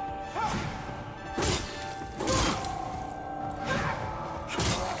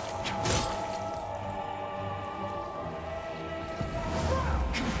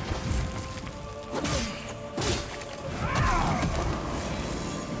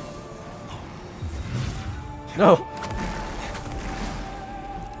 No.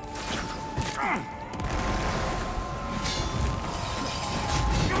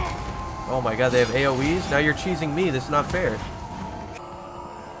 Oh my god, they have AoEs? Now you're cheesing me. This is not fair.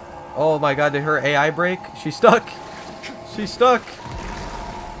 Oh my god, did her AI break? She's stuck. She's stuck.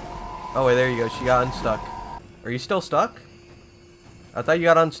 Oh wait, there you go. She got unstuck. Are you still stuck? I thought you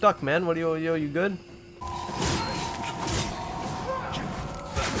got unstuck, man. What are you good?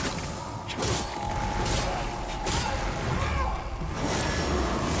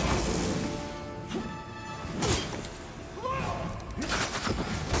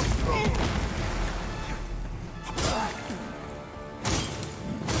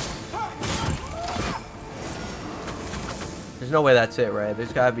 There's no way that's it, right?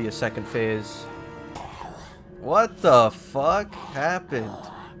 There's gotta be a second phase. What the fuck happened?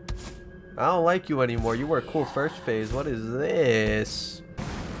 I don't like you anymore. You were a cool first phase. What is this?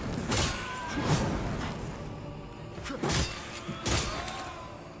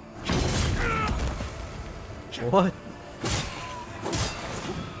 What?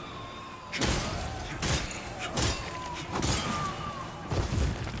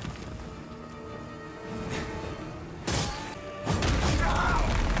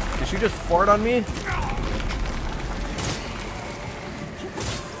 Did you just fart on me?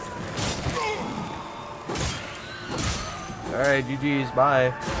 Alright, GG's,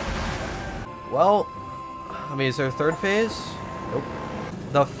 bye. Well, I mean, is there a third phase? Nope.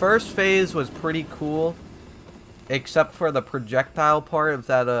 The first phase was pretty cool, except for the projectile part of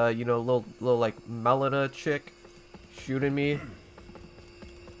that, you know, little like Melina chick shooting me.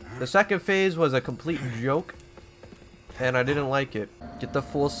 The second phase was a complete joke, and I didn't like it. Get the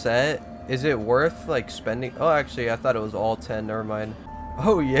full set. Is it worth like spending? Oh, actually, I thought it was all 10. Never mind.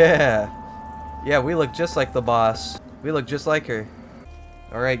 Oh yeah, yeah. We look just like the boss. We look just like her.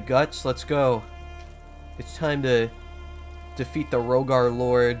 All right, Guts. Let's go. It's time to defeat the Rhogar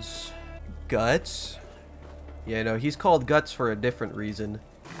Lords. Guts? Yeah, no, he's called Guts for a different reason.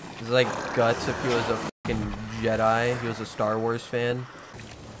 He's like Guts if he was a fucking Jedi. He was a Star Wars fan.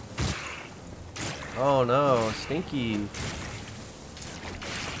 Oh no, Stinky.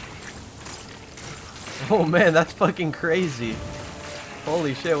 Oh man, that's fucking crazy.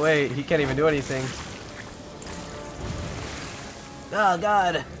 Holy shit, wait, he can't even do anything. Oh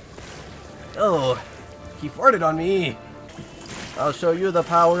god. Oh, he farted on me. I'll show you the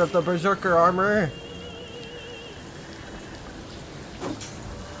power of the Berserker armor.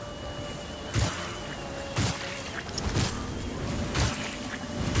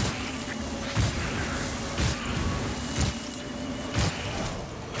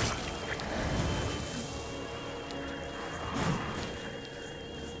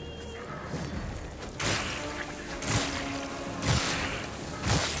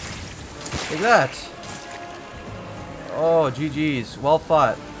 Look at that. Oh, GG's. Well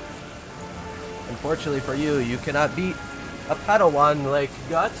fought. Unfortunately for you, you cannot beat a Padawan like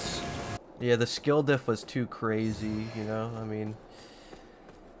Guts. Yeah, the skill diff was too crazy, you know? I mean,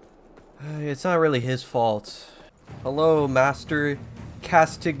 it's not really his fault. Hello, Master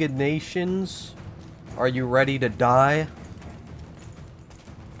Castignations. Are you ready to die?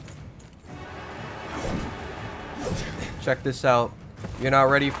 Check this out. You're not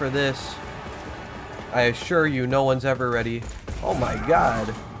ready for this. I assure you, no one's ever ready. Oh my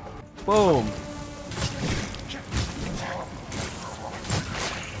god. Boom.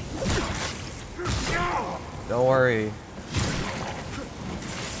 Don't worry.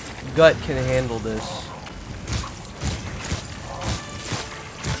 Gut can handle this.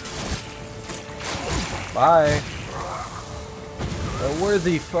 Bye. A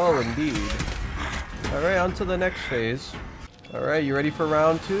worthy foe indeed. Alright, on to the next phase. Alright, you ready for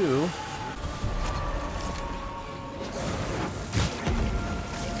round 2?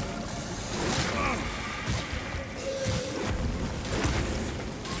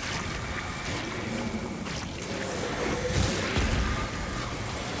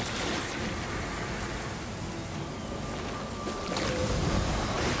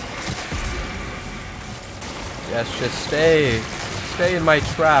 Yes, just stay in my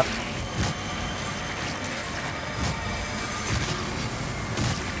trap.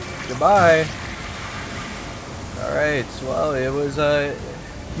 Goodbye. Alright, well, it was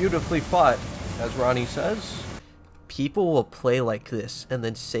beautifully fought, as Ronnie says. People will play like this and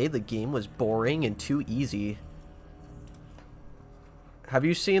then say the game was boring and too easy. Have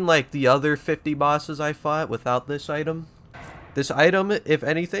you seen like the other 50 bosses I fought without this item? This item, if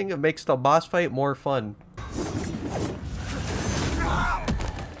anything, it makes the boss fight more fun.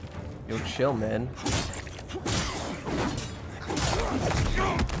 Yo, chill, man.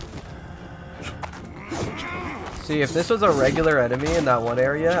 See, if this was a regular enemy in that one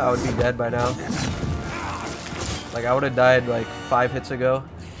area, I would be dead by now. Like, I would have died like 5 hits ago.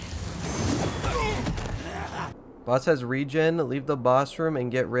 Boss has regen, leave the boss room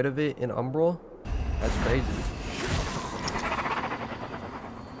and get rid of it in Umbral? That's crazy.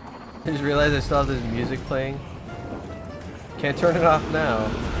 I just realized I still have this music playing. Can't turn it off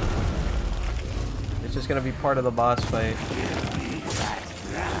now. It's just gonna be part of the boss fight.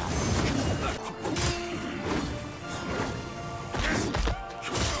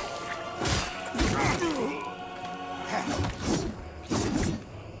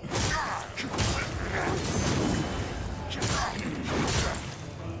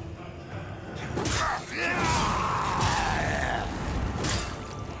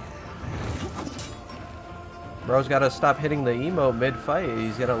 Bro's gotta stop hitting the emote mid-fight.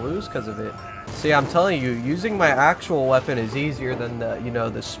 He's gonna lose because of it. See, I'm telling you, using my actual weapon is easier than the, you know,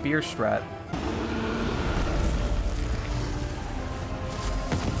 the spear strat.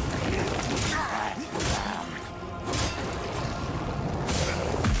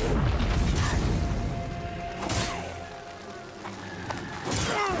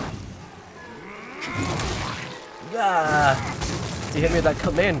 Yeah. He hit me with that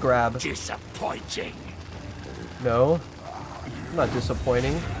command grab. Disappointing. No. I'm not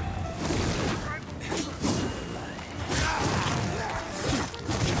disappointing.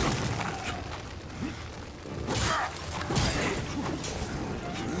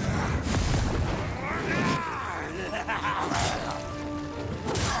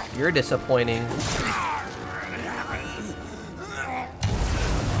 You're disappointing.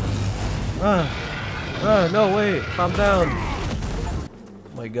 No, wait, calm down.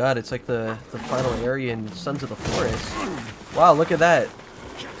 Oh my god, it's like the final area in Sons of the Forest. Wow, look at that.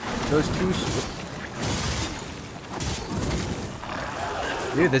 Those two...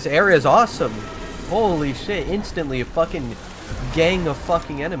 Dude, this area is awesome. Holy shit, instantly a fucking gang of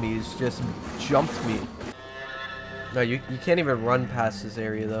fucking enemies just jumped me. No, you can't even run past this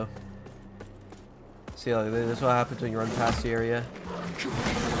area though. See, like, this is what happens when you run past the area.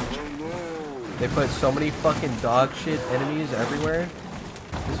 They put so many fucking dog shit enemies everywhere.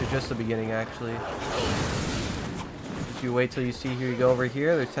 This is just the beginning, actually. If you wait till you see, here you go over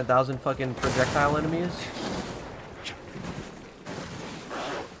here, there's 10,000 fucking projectile enemies.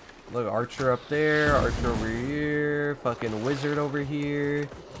 Look, archer up there, archer over here, fucking wizard over here.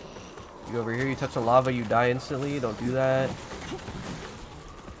 You go over here, you touch the lava, you die instantly. Don't do that.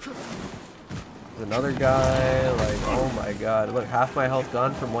 There's another guy, like, oh my god. Look, half my health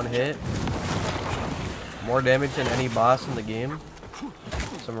gone from one hit. More damage than any boss in the game.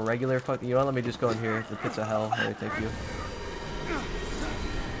 Some regular fucking... You know what? Let me just go in here. The pits of hell. Alright, thank you.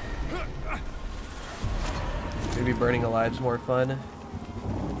 Maybe burning alive's more fun.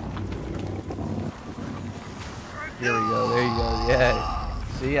 Here we go. There you go. Yeah.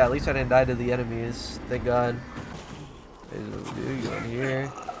 See, at least I didn't die to the enemies. Thank God. There's what we do. You go in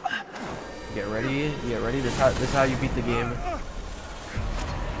here. Get ready. Get ready. This is how you beat the game.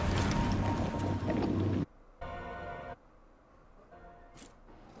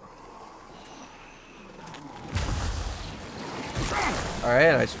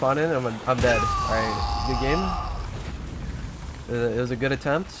 Alright, I spawn in, I'm dead. Alright, good game. It was a good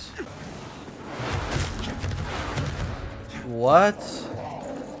attempt. What?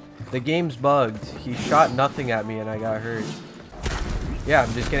 The game's bugged. He shot nothing at me and I got hurt. Yeah,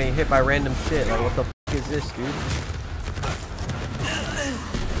 I'm just getting hit by random shit. Like, what the fuck is this, dude?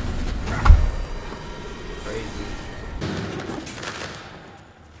 Crazy.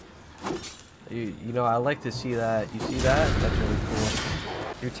 You know, I like to see that. You see that? That's really cool.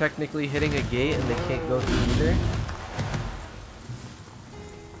 You're technically hitting a gate and they can't go through either.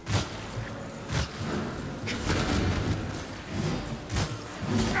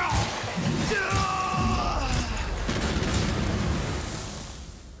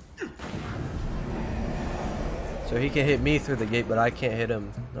 So he can hit me through the gate, but I can't hit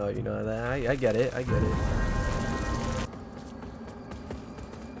him. Oh, you know that. I get it. I get it.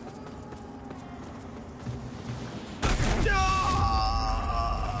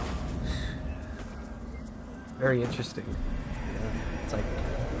 Very interesting. Yeah, it's like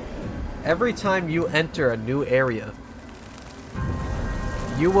every time you enter a new area,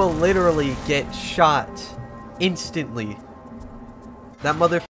 you will literally get shot instantly. That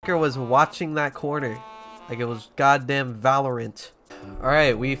motherfucker was watching that corner like it was goddamn Valorant.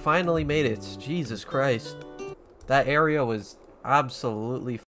 Alright, we finally made it. Jesus Christ. That area was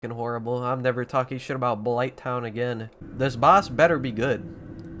absolutely fucking horrible. I'm never talking shit about Blight Town again. This boss better be good.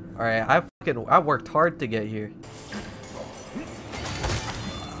 Alright, I worked hard to get here.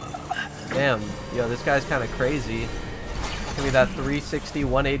 Damn, yo, this guy's kind of crazy. Give me that 360,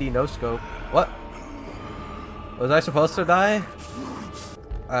 180 no scope. What? Was I supposed to die?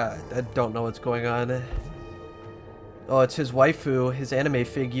 I don't know what's going on. Oh, it's his waifu, his anime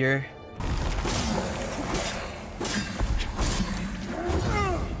figure.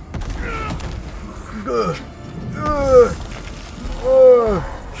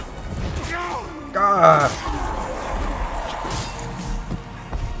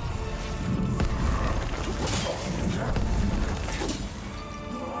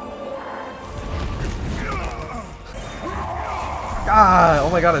 Oh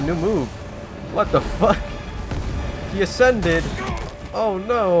my god, a new move. What the fuck? He ascended. Oh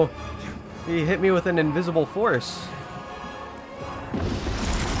no. He hit me with an invisible force.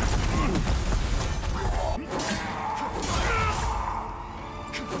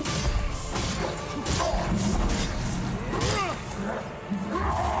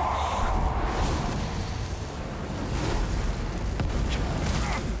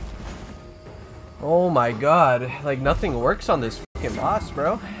 Oh my god, like nothing works on this fucking boss,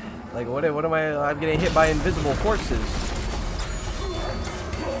 bro. Like what am I'm getting hit by invisible forces.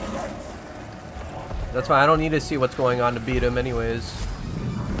 That's why I don't need to see what's going on to beat him anyways.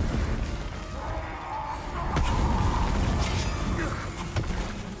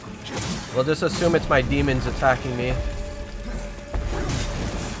 We'll just assume it's my demons attacking me.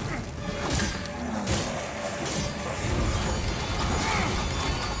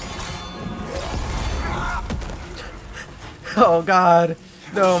 Oh god.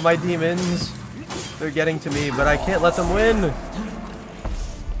 No, my demons. They're getting to me, but I can't let them win.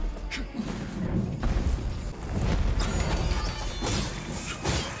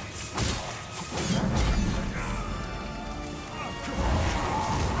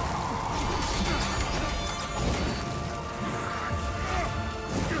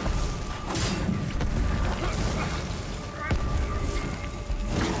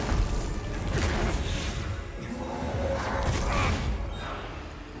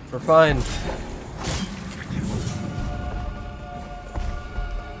 We're fine.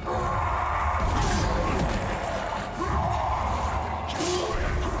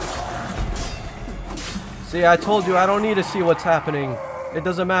 See, I told you I don't need to see what's happening. It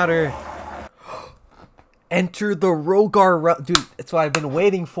doesn't matter. Enter the Rhogar realm. Dude, that's what I've been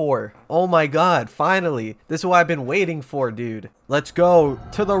waiting for. Oh my god, finally. This is what I've been waiting for, dude. Let's go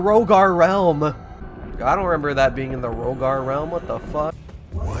to the Rhogar realm. I don't remember that being in the Rhogar realm. What the fuck?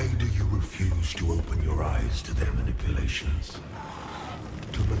 Why do you refuse to open your eyes to their manipulations?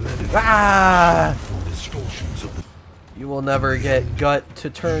 To Ah! for distortions of the You will never get Gut to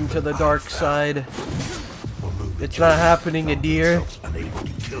turn to the dark side. It's not happening, Adir. unable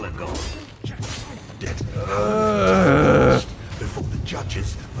to kill a god. Before the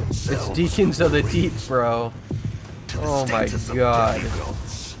judges It's themselves. Deacons of the Deep, bro. Oh my god.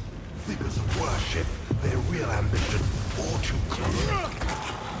 Figures of worship, their real ambition, all too clear.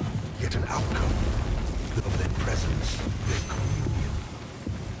 Yet an outcome of their presence, their communion.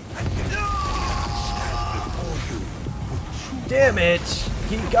 And yet stand before you with true Damn it!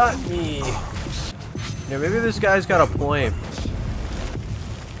 He got me. Yeah, maybe this guy's got a point.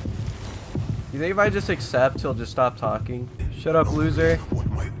 You think if I just accept, he'll just stop talking? Shut up, loser. what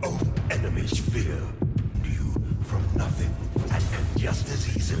my own enemies fear. You from nothing and can just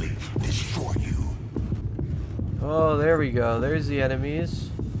as easily destroy you. Oh, there we go. There's the enemies.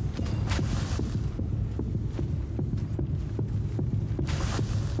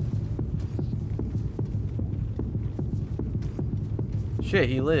 Shit,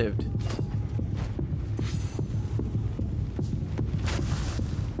 he lived.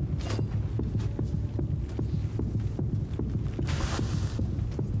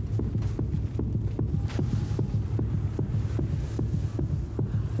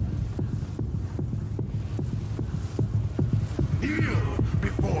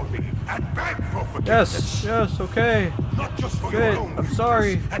 Before me and beg for forgiveness. Yes, okay. Not just for Good, your own I'm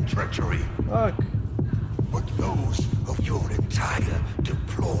sorry. hubris and treachery, Fuck. but those of your entire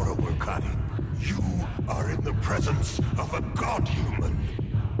deplorable kind. You are in the presence of a god-human.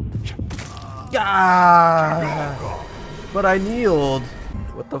 Ah! But I kneeled.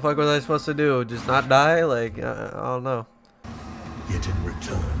 What the fuck was I supposed to do? Just not die? Like, I don't know. Yet in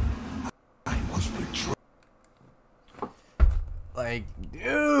return, I was betrayed. Like,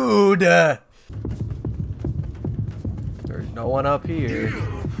 dude! There's no one up here.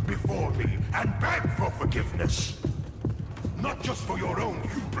 Kneel before me and beg for forgiveness. Not just for your own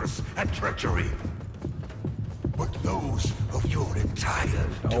hubris and treachery, but those of your entire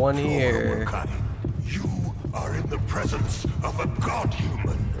No one here. deplorable kind. You are in the presence of a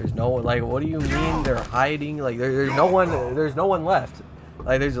god-human. There's no one. Like, what do you mean they're hiding? Like, there's no one. There's no one left.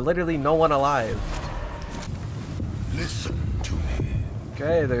 Like, there's literally no one alive. Listen to me.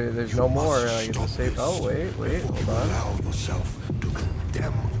 Okay, there's no more. Like, it's a safe. Oh, wait, Before hold you on. allow yourself to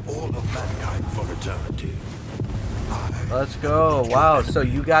condemn all of mankind for eternity. Let's go. Wow, so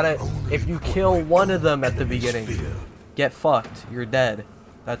you gotta. If you kill one of them at the beginning, get fucked. You're dead.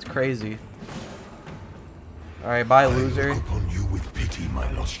 That's crazy. Alright, bye, loser. I look upon you with pity, my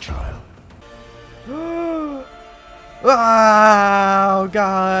lost child. Oh,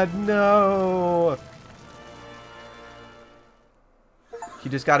 God, no. He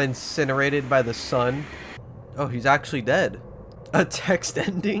just got incinerated by the sun. Oh, he's actually dead. A text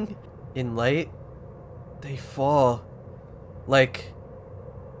ending in light. They fall. Like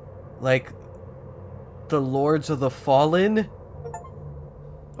the Lords of the Fallen.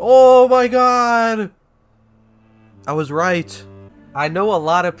 Oh my god. I was right. I know a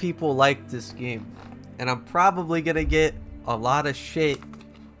lot of people like this game, and I'm probably gonna get a lot of shit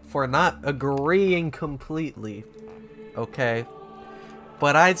for not agreeing completely. Okay?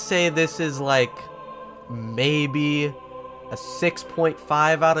 But I'd say this is like maybe a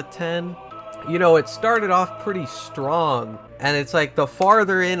 6.5 out of 10. you know, it started off pretty strong, and it's like the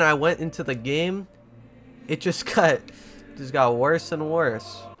farther in I went into the game, it just got worse and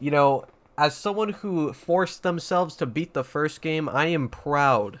worse. You know, as someone who forced themselves to beat the first game, I am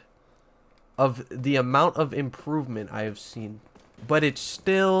proud of the amount of improvement I have seen. But it's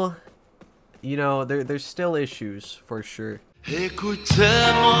still, you know, there's still issues for sure. Écoute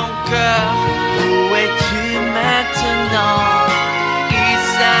mon cœur, où es-tu maintenant?